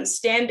have them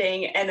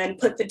standing and then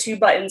put the two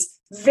buttons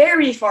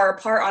very far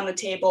apart on the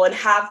table and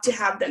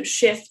have them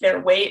shift their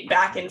weight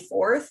back and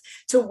forth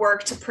to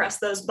work to press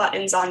those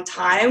buttons on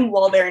time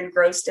while they're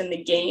engrossed in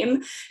the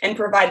game and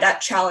provide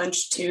that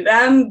challenge to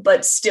them,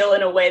 but still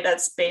in a way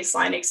that's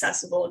baseline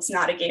accessible. It's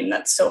not a game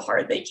that's so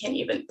hard they can't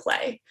even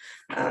play.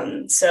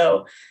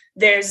 So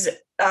there's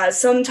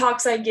some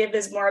talks I give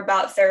is more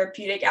about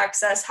therapeutic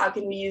access. How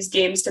can we use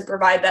games to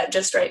provide that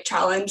just right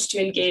challenge to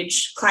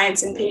engage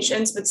clients and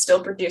patients, but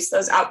still produce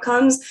those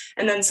outcomes?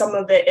 And then some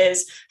of it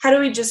is, how do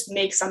we just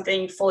make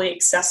something fully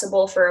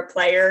accessible for a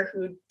player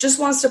who just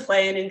wants to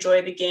play and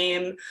enjoy the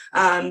game,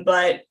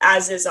 but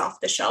as is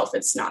off the shelf,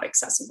 it's not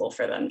accessible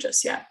for them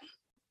just yet.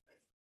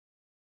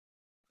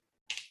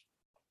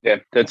 Yeah,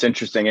 that's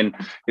interesting. And,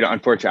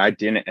 unfortunately, I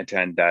didn't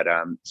attend that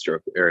the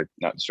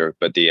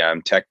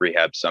Tech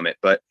Rehab Summit,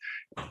 but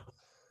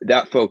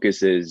that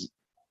focus is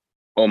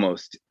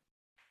almost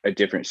a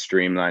different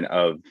streamline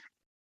of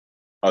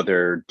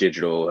other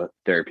digital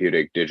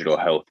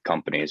health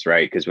companies,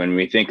 right? Because when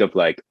we think of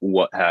like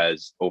what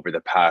has over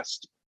the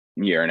past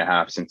year and a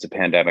half since the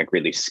pandemic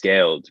really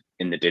scaled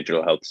in the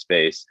digital health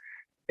space,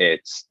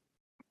 it's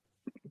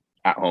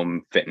at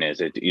home fitness.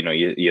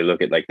 You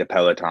look at like the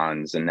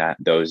Pelotons and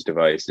those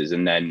devices,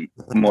 and then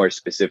more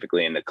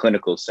specifically in the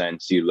clinical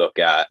sense, you look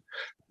at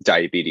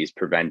diabetes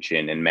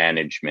prevention and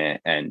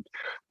management. And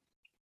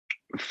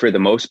for the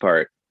most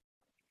part,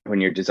 when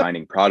you're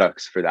designing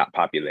products for that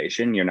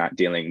population, you're not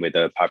dealing with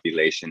a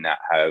population that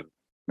have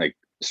like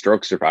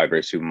stroke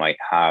survivors who might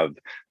have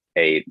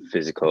a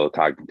physical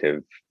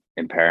cognitive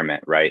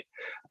impairment, right?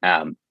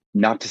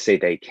 Not to say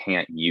they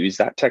can't use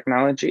that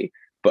technology,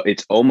 but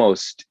it's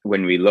almost,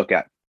 when we look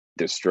at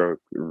the stroke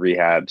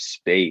rehab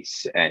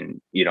space,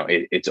 and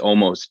it's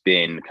almost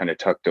been kind of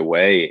tucked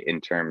away in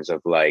terms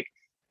of like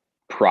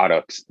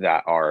products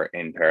that are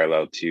in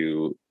parallel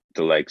to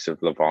the likes of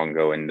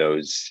Livongo and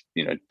those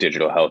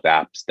digital health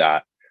apps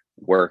that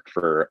work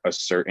for a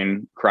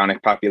certain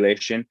chronic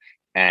population.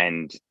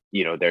 And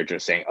they're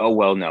just saying, oh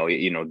well, no,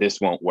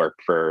 this won't work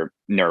for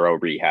neuro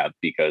rehab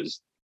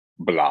because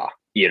blah,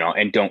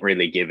 and don't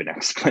really give an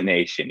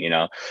explanation.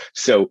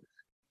 So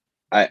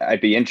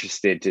I'd be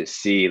interested to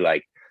see,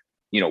 like,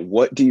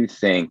 what do you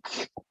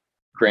think?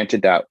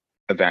 Granted, that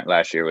event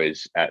last year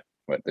was at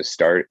the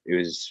start. It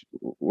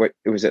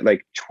was at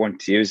like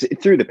 20. It was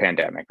through the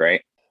pandemic,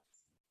 right?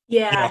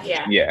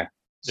 Yeah.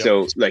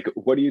 So like,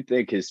 what do you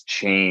think has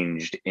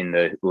changed in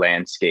the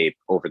landscape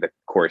over the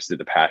course of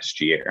the past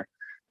year?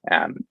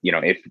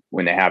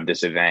 When they have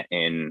this event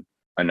in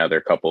another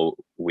couple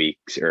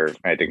weeks, or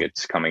I think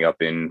it's coming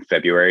up in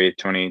February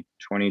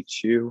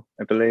 2022,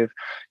 I believe,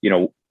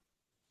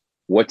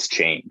 what's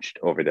changed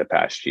over the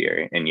past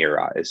year in your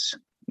eyes?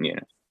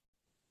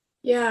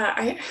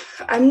 Yeah,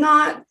 I'm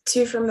not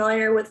too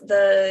familiar with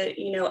the,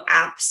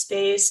 app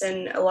space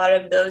and a lot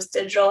of those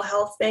digital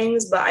health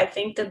things, but I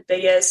think the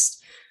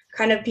biggest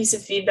kind of piece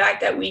of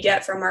feedback that we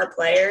get from our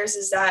players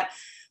is that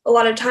a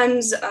lot of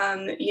times,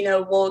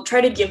 we'll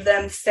try to give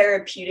them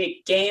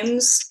therapeutic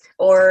games,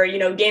 or,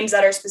 games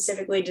that are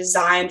specifically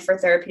designed for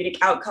therapeutic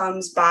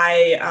outcomes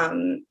by,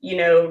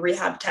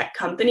 rehab tech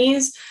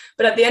companies.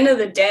 But at the end of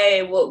the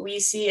day, what we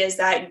see is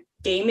that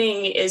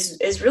gaming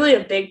is really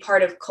a big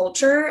part of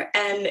culture.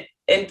 And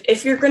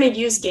if you're going to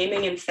use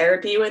gaming in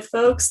therapy with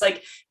folks,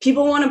 like,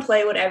 people want to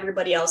play what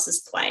everybody else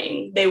is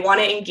playing. They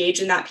want to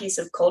engage in that piece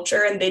of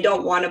culture, and they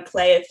don't want to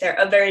play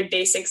a very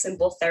basic,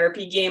 simple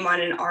therapy game on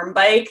an arm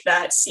bike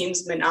that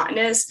seems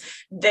monotonous.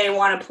 They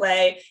want to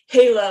play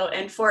Halo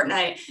and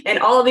Fortnite and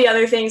all the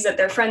other things that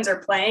their friends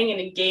are playing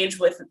and engage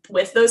with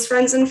those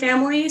friends and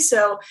family.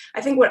 So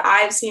I think what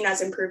I've seen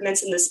as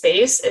improvements in the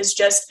space is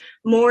just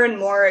more and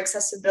more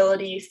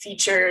accessibility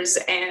features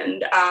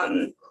and,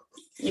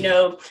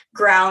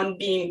 ground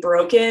being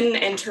broken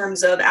in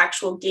terms of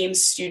actual game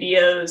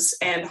studios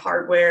and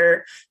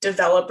hardware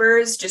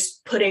developers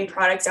just putting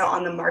products out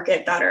on the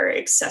market that are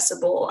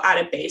accessible at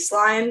a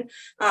baseline,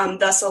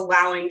 thus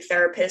allowing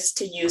therapists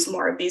to use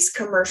more of these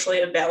commercially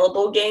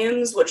available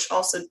games, which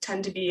also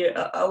tend to be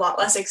a lot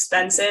less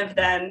expensive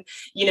than,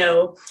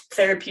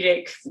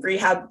 therapeutic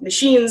rehab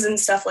machines and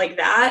stuff like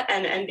that,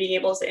 and being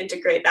able to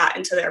integrate that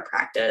into their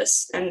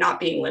practice and not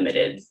being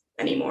limited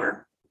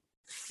anymore.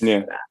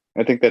 Yeah.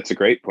 I think that's a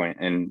great point.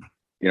 And,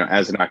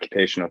 as an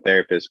occupational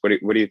therapist, what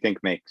do you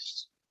think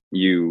makes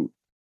you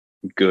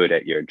good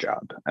at your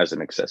job as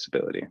an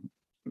accessibility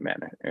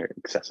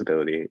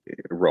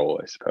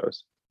role, I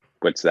suppose?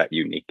 What's that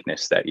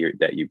uniqueness that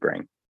you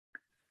bring?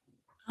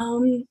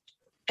 I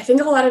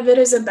think a lot of it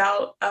is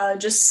about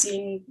just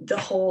seeing the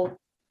whole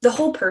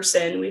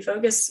person. We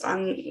focus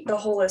on the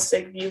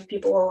holistic view of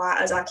people a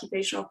lot as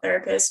occupational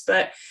therapists,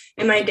 but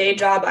in my day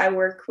job, I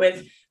work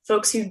with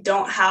folks who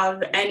don't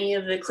have any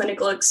of the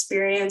clinical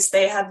experience.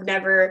 They have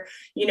never,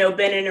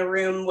 been in a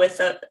room with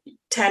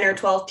 10 or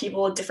 12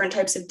 people with different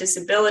types of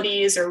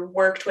disabilities, or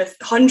worked with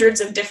hundreds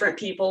of different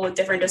people with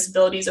different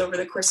disabilities over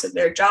the course of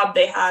their job.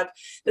 They have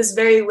this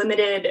very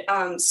limited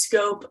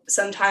scope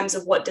sometimes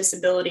of what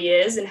disability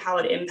is and how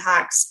it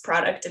impacts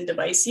product and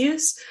device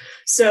use.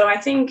 So I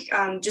think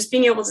just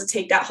being able to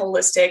take that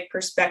holistic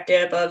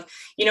perspective of,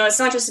 it's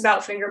not just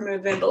about finger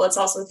movement, but let's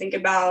also think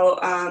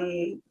about,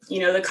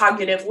 the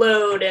cognitive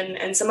load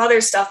and some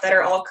other stuff that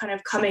are all kind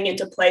of coming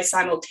into play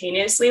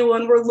simultaneously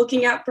when we're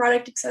looking at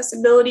product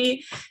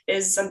accessibility,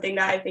 is something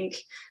that I think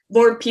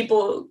more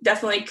people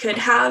definitely could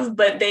have,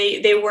 but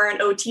they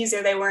weren't OTs,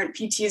 or they weren't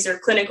PTs or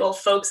clinical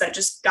folks that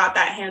just got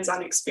that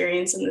hands-on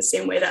experience in the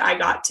same way that I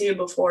got to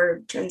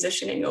before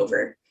transitioning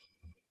over.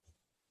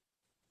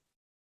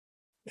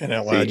 And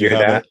I'm So glad you you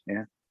hear have that?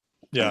 it.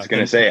 Yeah. I was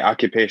going to say,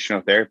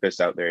 occupational therapists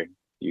out there,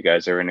 you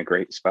guys are in a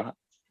great spot,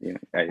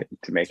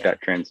 to make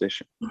that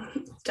transition.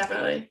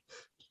 Definitely.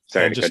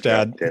 Sorry and to just cut you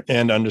off, add, Dave.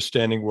 and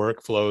understanding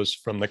workflows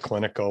from the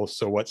clinical.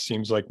 So what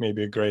seems like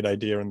maybe a great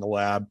idea in the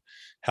lab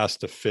has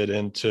to fit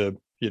into,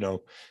 the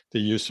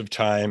use of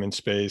time and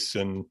space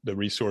and the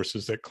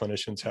resources that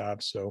clinicians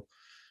have. So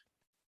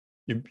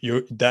you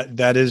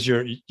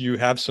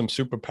have some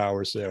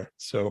superpowers there.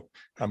 So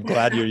I'm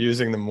glad you're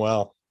using them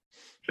well.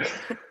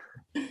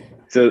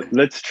 So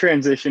let's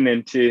transition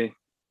into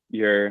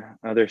your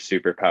other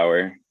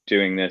superpower,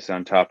 doing this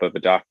on top of a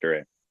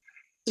doctorate.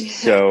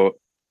 So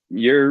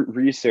your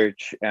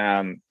research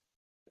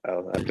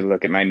I'll have to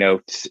look at my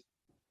notes.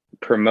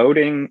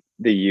 Promoting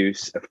the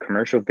use of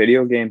commercial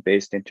video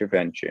game-based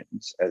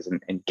interventions as an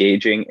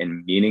engaging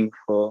and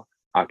meaningful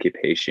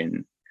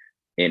occupation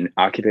in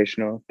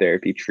occupational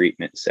therapy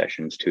treatment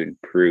sessions to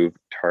improve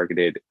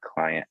targeted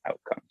client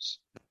outcomes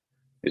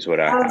is what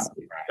I have.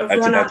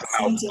 That's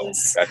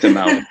a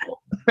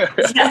mouthful.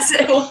 Yes,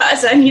 it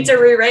was. I need to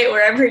rewrite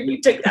wherever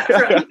you took that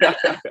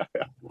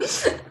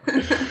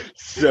from.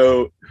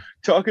 So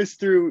talk us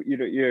through,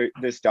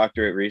 this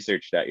doctorate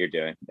research that you're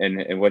doing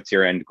and what's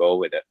your end goal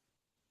with it?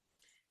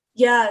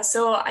 Yeah,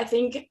 so I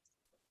think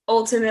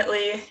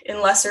ultimately,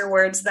 in lesser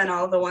words than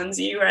all the ones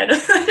you read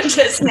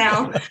just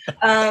now,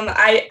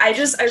 I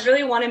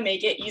really want to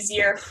make it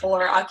easier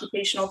for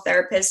occupational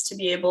therapists to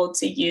be able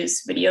to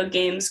use video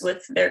games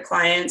with their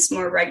clients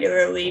more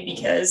regularly,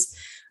 because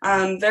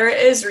there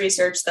is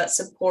research that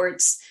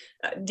supports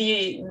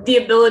the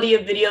ability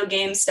of video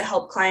games to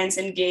help clients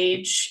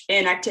engage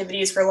in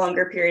activities for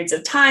longer periods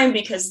of time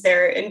because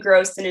they're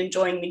engrossed in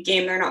enjoying the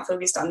game. They're not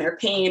focused on their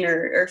pain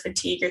or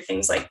fatigue or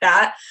things like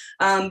that.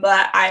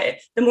 But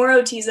the more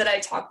OTs that I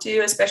talk to,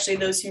 especially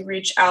those who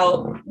reach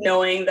out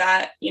knowing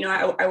that,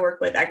 I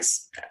work with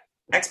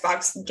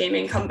Xbox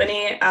gaming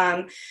company,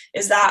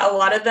 is that a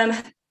lot of them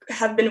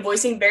have been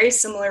voicing very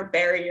similar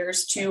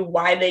barriers to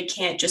why they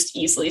can't just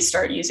easily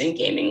start using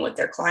gaming with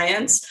their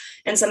clients.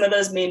 And some of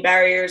those main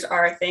barriers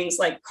are things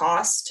like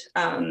cost.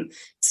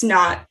 It's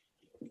not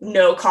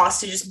no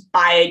cost to just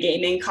buy a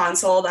gaming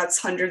console. That's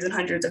hundreds and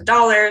hundreds of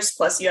dollars.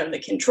 Plus you have the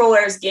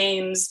controllers,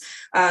 games,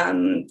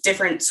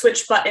 different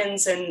switch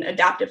buttons and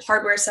adaptive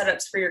hardware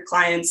setups for your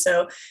clients.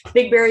 So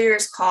big barrier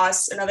is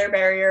cost. Another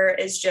barrier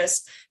is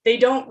just they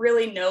don't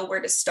really know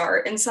where to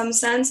start in some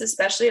sense,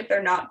 especially if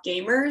they're not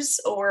gamers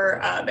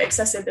or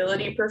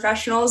accessibility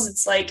professionals.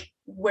 It's like,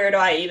 where do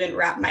I even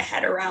wrap my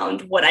head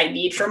around what I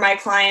need for my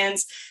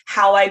clients,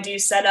 how I do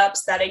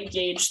setups that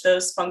engage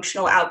those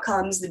functional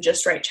outcomes, the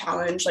Just Right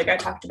challenge, like I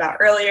talked about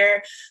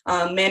earlier.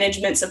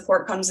 Management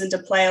support comes into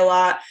play a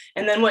lot.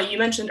 And then what you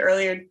mentioned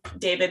earlier,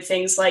 David,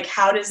 things like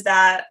how does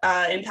that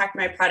impact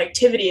my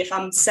productivity if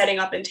I'm setting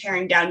up and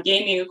tearing down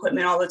gaming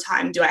equipment all the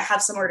time? Do I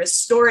have somewhere to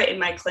store it in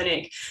my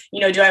clinic?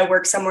 Do I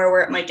work somewhere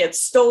where it might get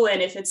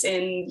stolen if it's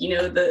in,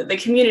 the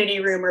community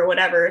room or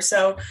whatever?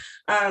 So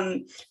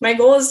my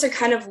goal is to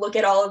kind of look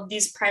at all of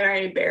these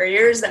primary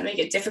barriers that make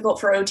it difficult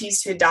for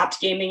OTs to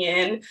adopt gaming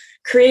in,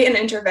 create an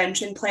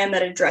intervention plan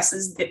that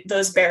addresses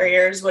those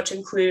barriers, which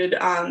include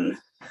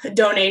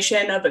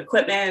donation of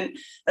equipment,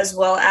 as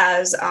well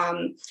as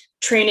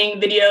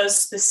training videos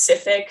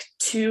specific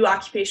to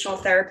occupational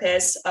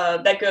therapists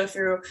that go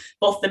through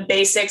both the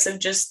basics of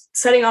just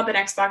setting up an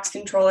Xbox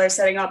controller,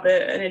 setting up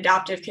an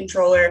adaptive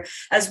controller,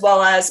 as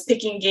well as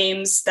picking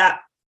games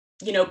that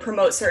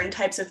promote certain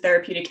types of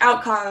therapeutic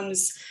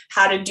outcomes,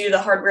 how to do the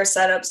hardware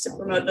setups to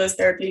promote those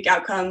therapeutic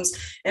outcomes,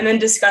 and then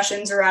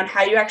discussions around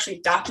how you actually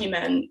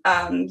document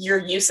your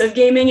use of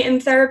gaming in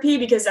therapy,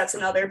 because that's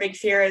another big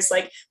fear is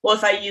like, well,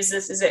 if I use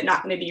this, is it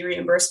not going to be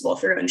reimbursable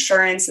through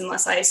insurance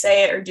unless I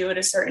say it or do it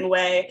a certain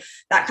way,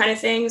 that kind of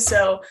thing.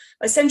 So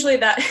essentially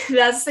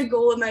that's the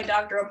goal of my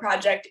doctoral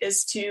project,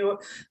 is to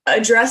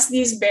address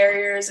these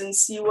barriers and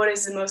see what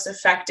is the most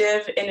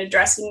effective in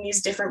addressing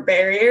these different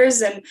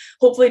barriers, and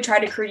hopefully try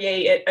to create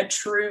a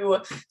true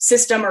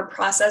system or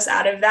process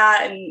out of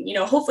that, and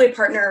hopefully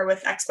partner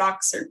with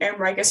Xbox or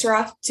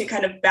Microsoft to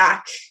kind of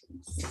back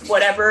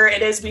whatever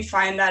it is we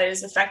find that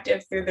is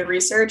effective through the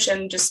research,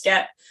 and just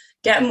get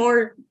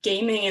more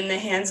gaming in the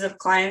hands of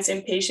clients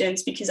and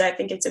patients, because I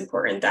think it's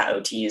important that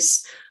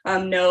OTs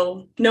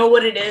know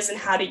what it is and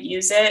how to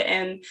use it.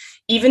 And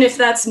even if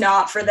that's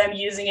not for them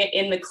using it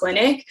in the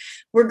clinic,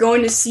 we're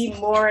going to see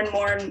more and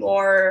more and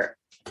more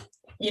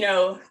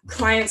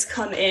clients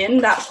come in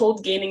that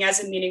hold gaming as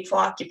a meaningful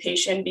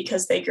occupation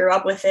because they grew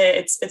up with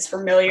it. It's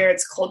familiar,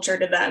 it's culture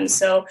to them.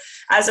 So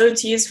as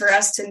OTs, for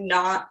us to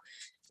not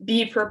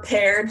be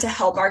prepared to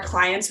help our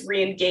clients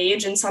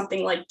re-engage in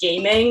something like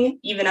gaming,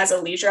 even as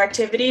a leisure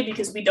activity,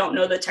 because we don't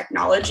know the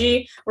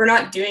technology, we're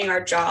not doing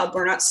our job.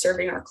 We're not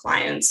serving our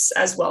clients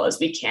as well as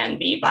we can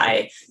be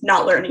by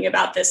not learning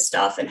about this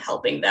stuff and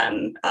helping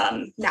them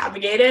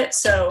navigate it.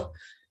 So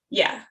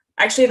yeah.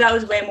 Actually, that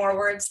was way more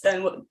words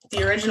than what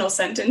the original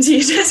sentence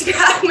you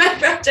described my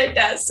project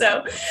as.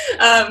 So,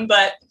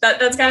 but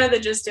that's kind of the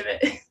gist of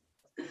it.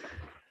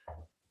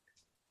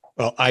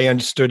 Well, I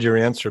understood your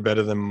answer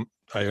better than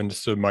I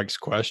understood Mike's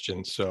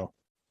question. So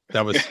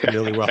that was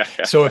really well.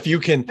 So if you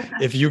can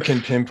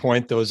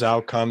pinpoint those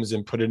outcomes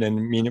and put it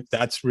in,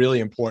 that's really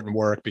important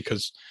work,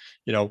 because,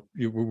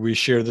 we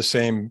share the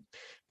same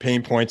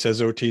pain points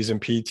as OTs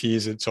and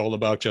PTs. It's all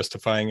about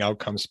justifying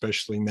outcomes,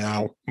 especially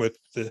now with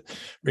the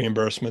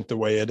reimbursement the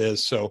way it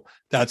is. So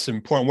that's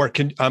important work.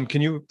 Can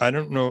you, I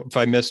don't know if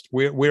I missed,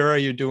 where are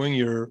you doing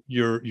your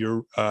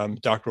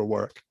doctoral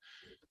work?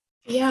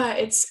 Yeah,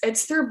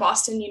 it's through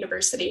Boston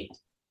University.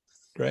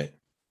 Great.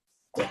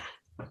 Yeah.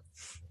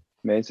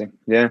 Amazing.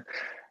 Yeah.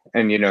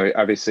 And,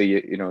 obviously,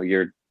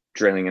 your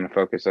drilling in the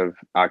focus of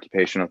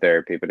occupational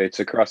therapy, but it's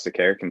across the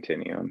care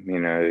continuum,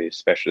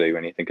 especially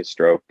when you think of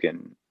stroke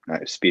and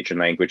speech and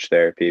language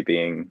therapy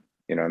being,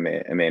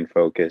 a main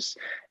focus.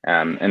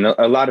 And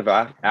a lot of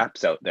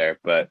apps out there,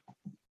 but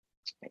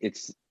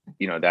it's,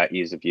 that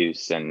ease of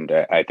use. And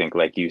I think,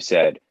 like you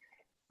said,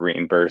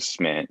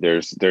 reimbursement,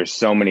 there's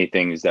so many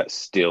things that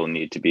still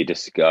need to be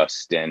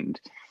discussed and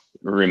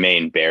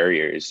remain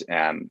barriers.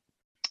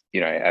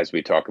 As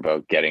we talk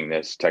about getting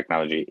this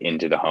technology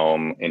into the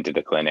home, into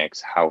the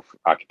clinics, how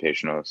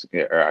occupational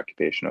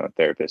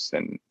therapists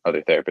and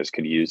other therapists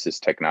could use this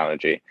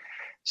technology.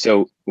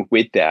 So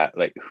with that,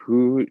 like,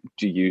 who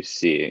do you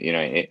see,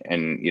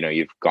 and,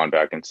 you've gone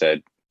back and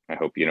said, I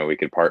hope, we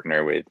could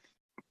partner with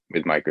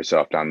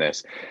Microsoft on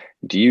this.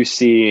 Do you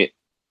see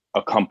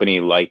a company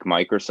like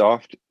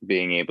Microsoft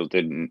being able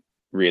to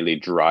really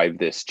drive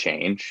this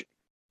change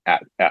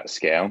at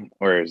scale,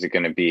 or is it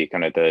going to be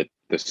kind of the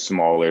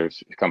smaller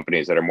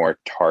companies that are more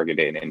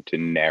targeted into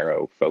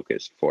narrow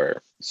focus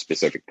for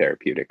specific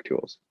therapeutic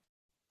tools?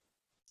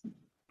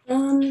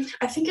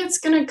 I think it's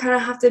going to kind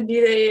of have to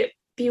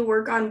be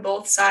work on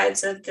both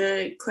sides of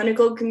the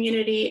clinical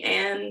community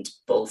and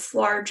both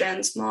large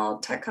and small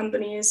tech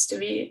companies, to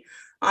be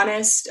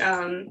honest.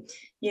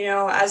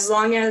 As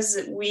long as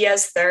we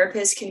as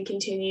therapists can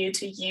continue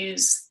to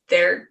use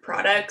their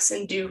products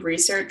and do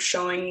research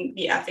showing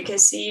the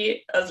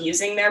efficacy of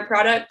using their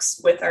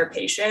products with our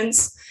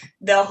patients,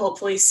 they'll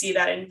hopefully see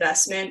that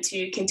investment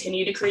to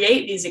continue to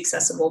create these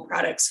accessible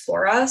products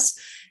for us.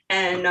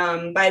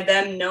 And by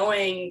them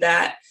knowing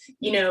that,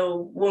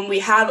 when we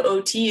have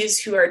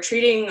OTs who are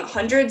treating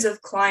hundreds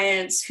of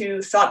clients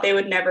who thought they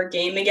would never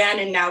game again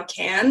and now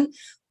can,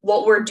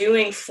 what we're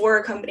doing for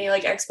a company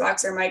like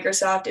Xbox or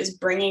Microsoft is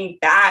bringing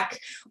back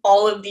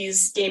all of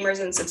these gamers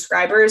and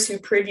subscribers who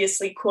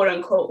previously, quote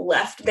unquote,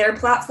 left their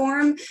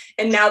platform.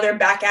 And now they're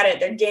back at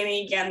it. They're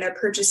gaming again. They're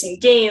purchasing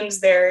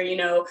games. They're,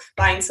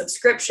 buying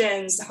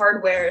subscriptions,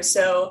 hardware.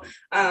 So,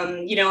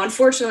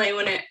 unfortunately,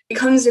 when it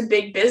comes to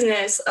big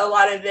business, a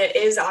lot of it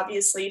is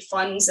obviously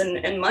funds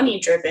and money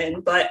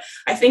driven. But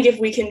I think if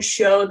we can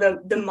show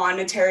the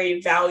monetary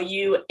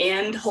value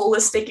and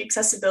holistic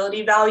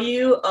accessibility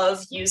value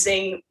of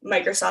using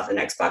Microsoft and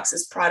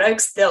Xbox's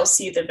products, they'll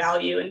see the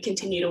value and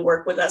continue to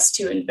work with us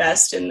to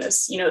invest in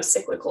this,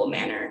 cyclical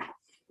manner.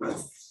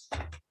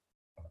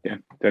 Yeah,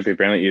 that'd be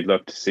brilliant. You'd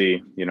love to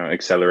see,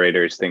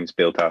 accelerators, things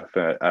built out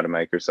of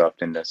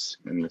Microsoft in this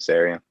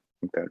area. I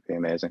think that would be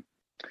amazing.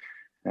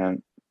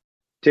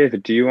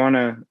 David, do you want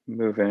to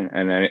move in?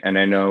 And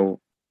I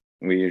know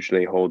we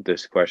usually hold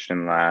this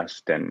question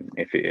last, and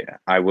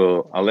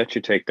I'll let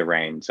you take the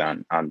reins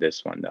on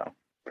this one though,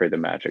 for the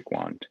magic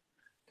wand.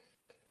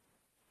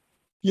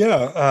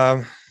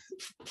 Yeah.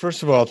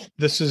 First of all,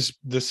 this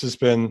has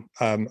been,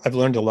 I've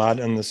learned a lot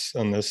on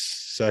this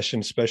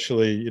session,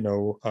 especially,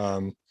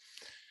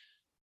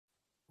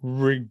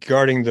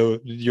 regarding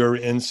your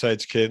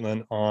insights,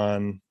 Caitlin,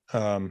 on,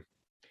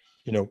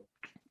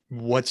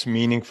 what's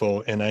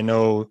meaningful. And I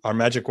know our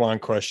magic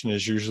wand question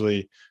is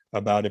usually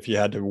about if you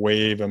had to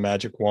wave a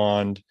magic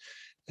wand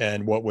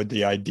and what would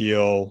the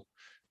ideal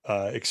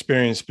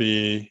experience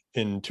be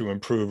to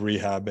improve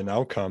rehab and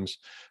outcomes.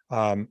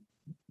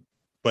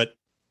 But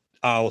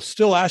I'll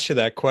still ask you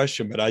that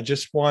question, but I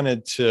just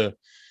wanted to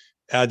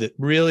add that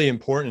really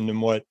important in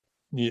what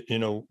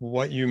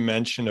you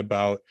mentioned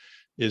about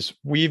is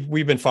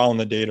we've been following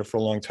the data for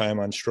a long time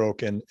on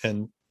stroke, and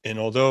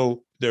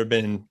although there have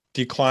been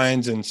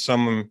declines in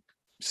some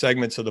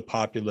segments of the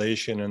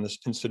population and the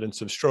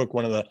incidence of stroke,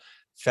 one of the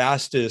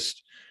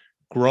fastest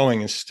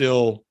growing is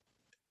still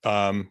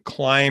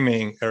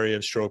climbing area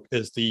of stroke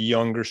is the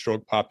younger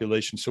stroke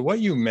population. So what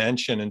you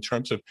mentioned in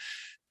terms of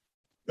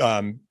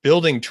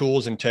building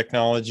tools and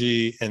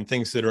technology and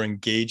things that are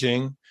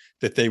engaging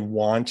that they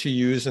want to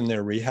use in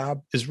their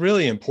rehab is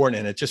really important.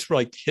 And it just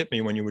like hit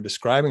me when you were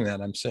describing that.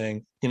 I'm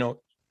saying,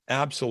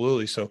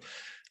 absolutely. So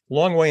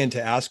long way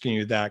into asking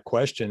you that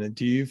question. And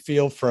do you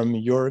feel from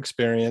your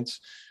experience,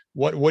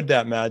 what would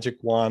that magic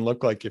wand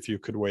look like if you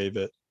could wave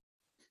it?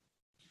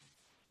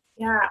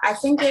 Yeah, I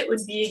think it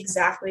would be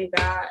exactly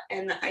that.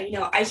 And I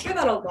hear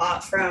that a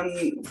lot from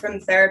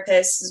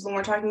therapists when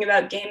we're talking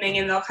about gaming,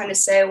 and they'll kind of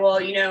say, well,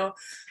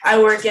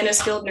 I work in a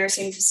skilled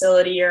nursing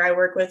facility, or I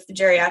work with the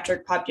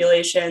geriatric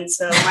population.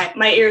 So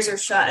my ears are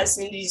shut as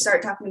soon as you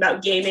start talking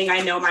about gaming. I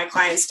know my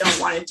clients don't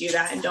want to do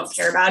that and don't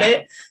care about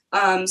it.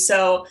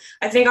 So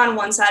I think on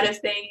one side of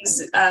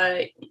things,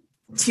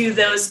 to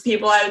those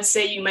people, I would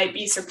say you might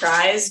be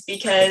surprised,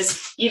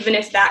 because even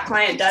if that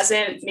client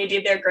doesn't,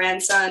 maybe their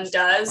grandson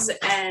does.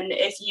 And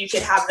if you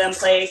could have them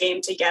play a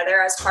game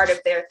together as part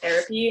of their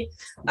therapy,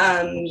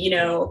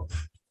 you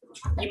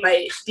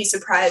might be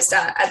surprised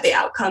at the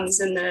outcomes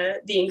and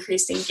the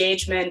increased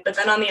engagement. But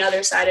then on the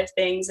other side of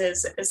things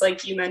is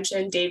like you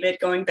mentioned, David,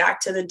 going back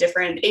to the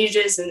different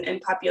ages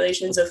and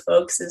populations of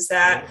folks, is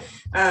that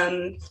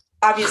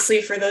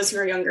obviously, for those who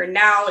are younger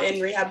now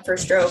in rehab for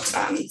stroke,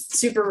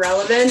 super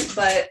relevant.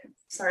 But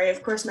sorry,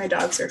 of course, my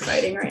dogs are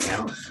fighting right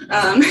now,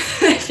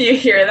 if you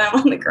hear them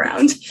on the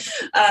ground.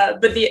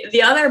 But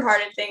the other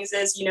part of things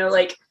is,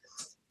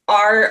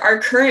 our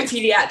current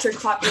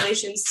pediatric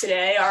populations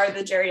today are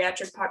the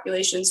geriatric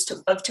populations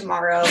of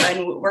tomorrow.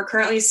 And we're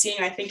currently seeing,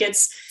 I think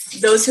it's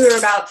those who are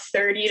about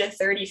 30 to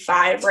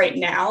 35 right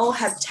now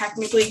have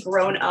technically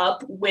grown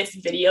up with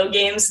video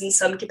games in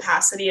some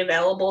capacity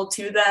available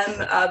to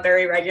them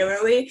very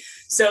regularly.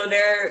 So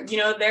they're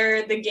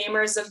the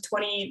gamers of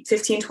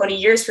 15, 20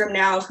 years from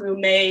now who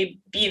may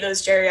be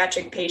those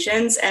geriatric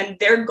patients, and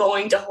they're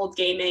going to hold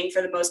gaming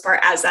for the most part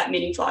as that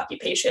meaningful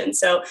occupation.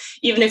 So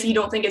even if you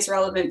don't think it's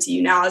relevant to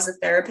you now as a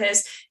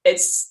therapist,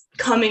 it's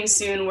coming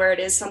soon where it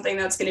is something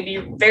that's going to be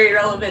very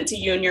relevant to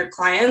you and your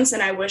clients.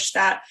 And I wish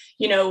that,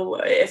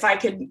 if I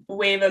could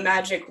wave a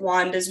magic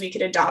wand, as we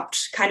could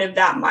adopt kind of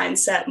that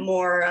mindset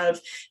more of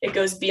it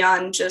goes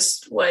beyond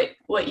just what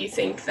you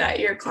think that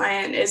your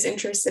client is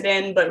interested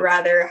in, but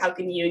rather how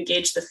can you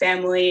engage the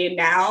family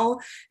now?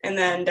 And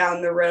then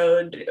down the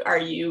road, are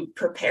you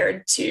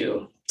prepared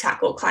to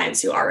tackle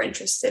clients who are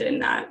interested in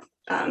that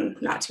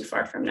not too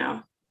far from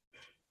now?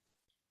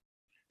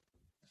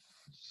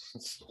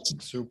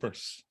 Super.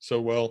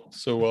 So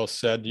well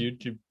said.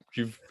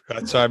 You've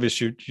that's obvious.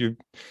 You've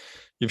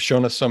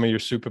shown us some of your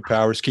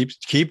superpowers.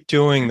 Keep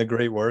doing the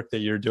great work that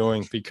you're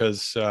doing,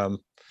 because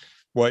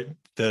what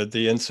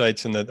the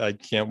insights, and that I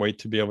can't wait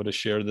to be able to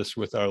share this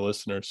with our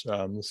listeners.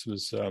 This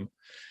was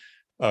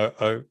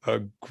a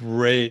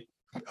great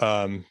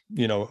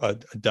a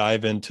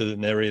dive into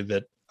an area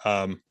that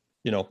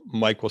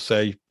Mike will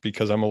say,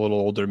 because I'm a little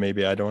older,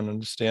 maybe I don't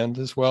understand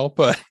as well,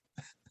 but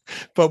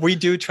we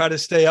do try to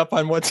stay up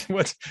on what's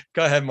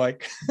go ahead,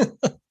 Mike.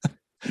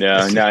 No,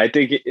 I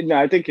think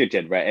you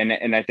did right.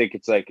 And I think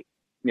it's like,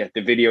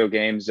 the video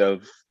games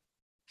of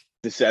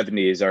the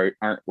 70s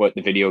aren't what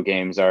the video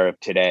games are of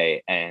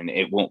today. And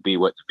it won't be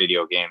what the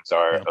video games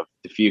are of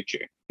the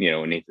future.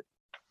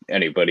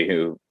 Anybody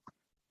who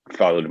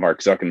followed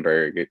Mark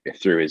Zuckerberg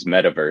through his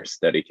metaverse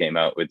that he came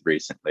out with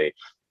recently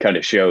kind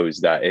of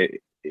shows that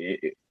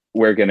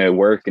we're going to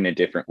work in a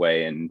different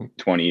way in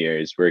 20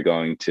 years. We're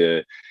going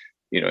to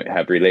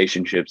have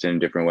relationships in a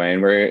different way,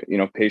 and where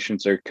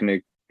patients are going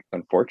to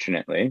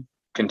unfortunately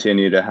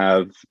continue to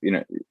have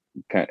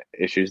kind of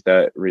issues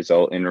that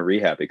result in a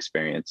rehab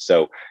experience.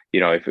 So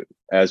if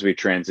as we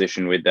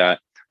transition with that,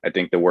 I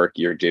think the work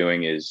you're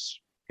doing is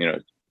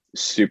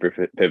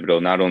super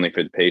pivotal, not only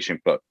for the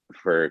patient but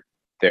for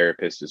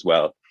therapists as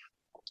well,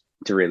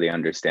 to really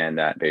understand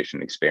that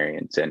patient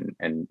experience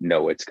and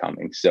know what's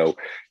coming. So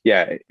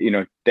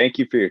thank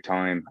you for your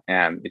time.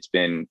 It's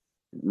been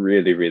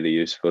really, really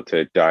useful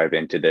to dive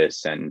into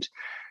this. And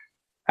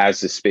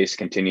as the space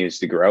continues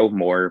to grow,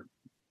 more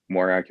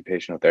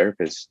occupational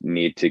therapists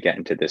need to get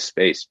into this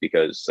space,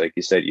 because like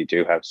you said, you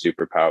do have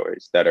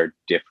superpowers that are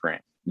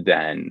different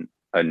than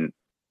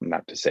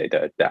not to say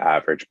that the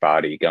average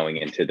body going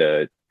into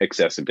the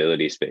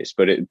accessibility space,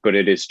 but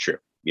it is true.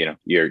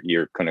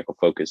 Your clinical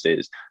focus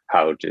is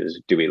how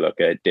do we look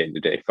at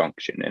day-to-day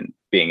function, and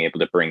being able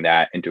to bring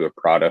that into a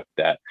product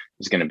that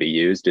is going to be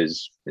used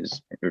is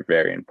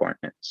very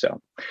important.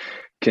 So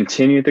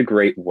continue the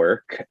great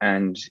work,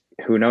 and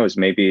who knows,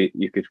 maybe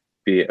you could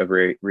be a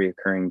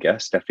reoccurring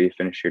guest after you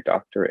finish your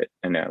doctorate.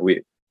 And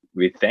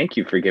we thank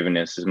you for giving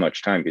us as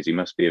much time, because you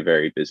must be a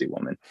very busy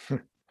woman.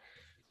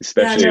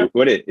 Especially, yeah, no.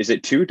 What is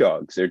it? 2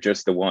 dogs or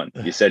just the one?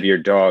 You said your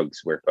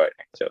dogs were fighting.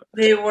 So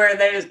they were.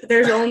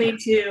 There's only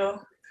 2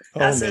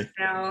 as of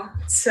now.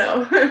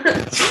 So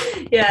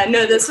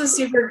this was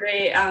super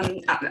great.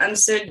 I'm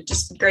so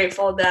just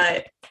grateful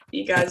that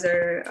you guys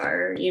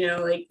are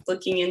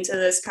looking into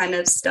this kind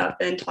of stuff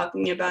and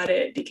talking about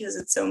it, because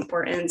it's so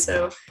important.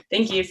 So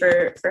thank you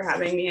for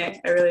having me. I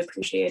really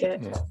appreciate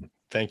it. Yeah.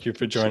 Thank you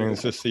for joining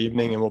us this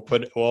evening, and we'll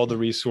put all the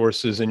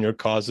resources and your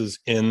causes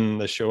in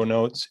the show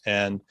notes,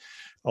 and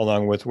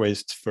along with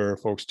ways for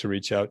folks to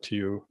reach out to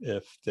you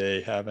if they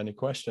have any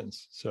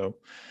questions. So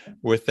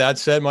with that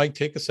said, Mike,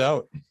 take us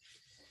out.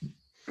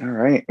 All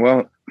right.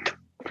 Well,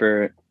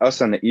 for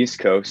us on the East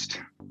Coast,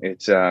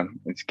 it's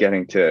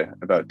getting to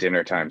about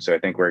dinner time. So I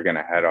think we're going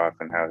to head off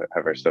and have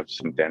ourselves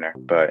some dinner.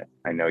 But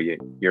I know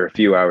you're a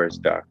few hours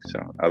stuck, so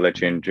I'll let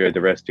you enjoy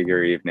the rest of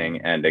your evening.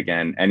 And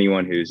again,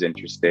 anyone who's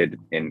interested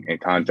in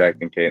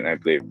contacting Caitlin, I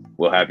believe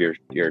we'll have your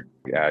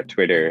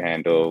Twitter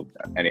handle,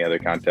 any other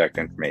contact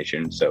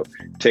information. So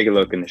take a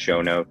look in the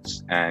show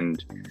notes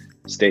and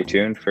stay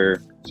tuned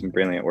for some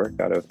brilliant work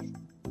out of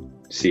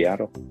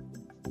Seattle.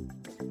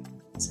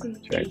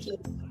 Thank you.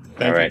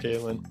 All right.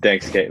 Caitlin.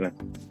 Thanks, Caitlin.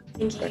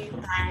 Thank you.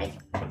 Bye.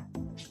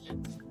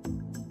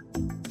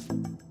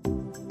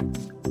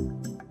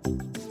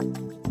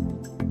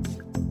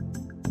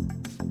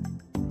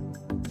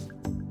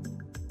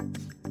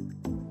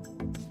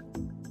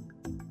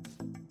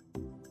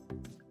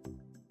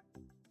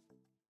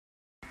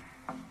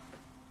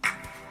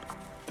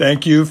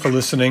 Thank you for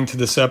listening to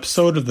this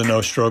episode of the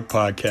No Stroke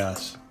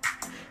Podcast.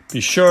 Be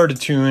sure to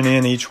tune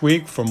in each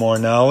week for more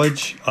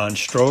knowledge on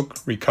stroke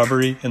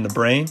recovery in the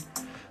brain,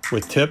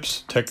 with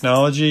tips,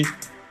 technology,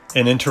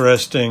 and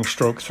interesting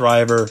stroke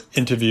thriver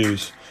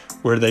interviews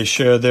where they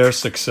share their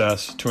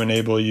success to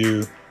enable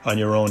you on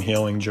your own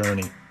healing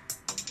journey.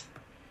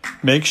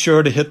 Make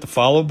sure to hit the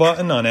follow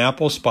button on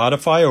Apple,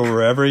 Spotify, or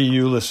wherever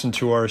you listen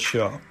to our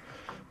show.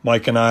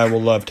 Mike and I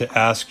will love to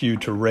ask you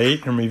to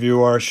rate and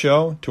review our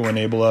show to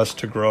enable us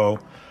to grow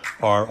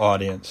our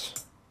audience.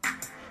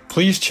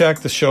 Please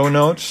check the show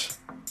notes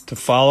to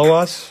follow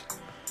us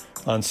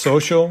on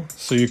social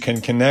so you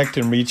can connect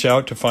and reach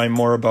out to find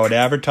more about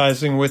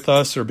advertising with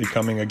us or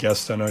becoming a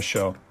guest on our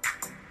show.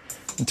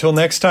 Until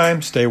next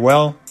time, stay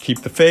well,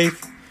 keep the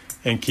faith,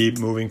 and keep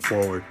moving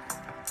forward.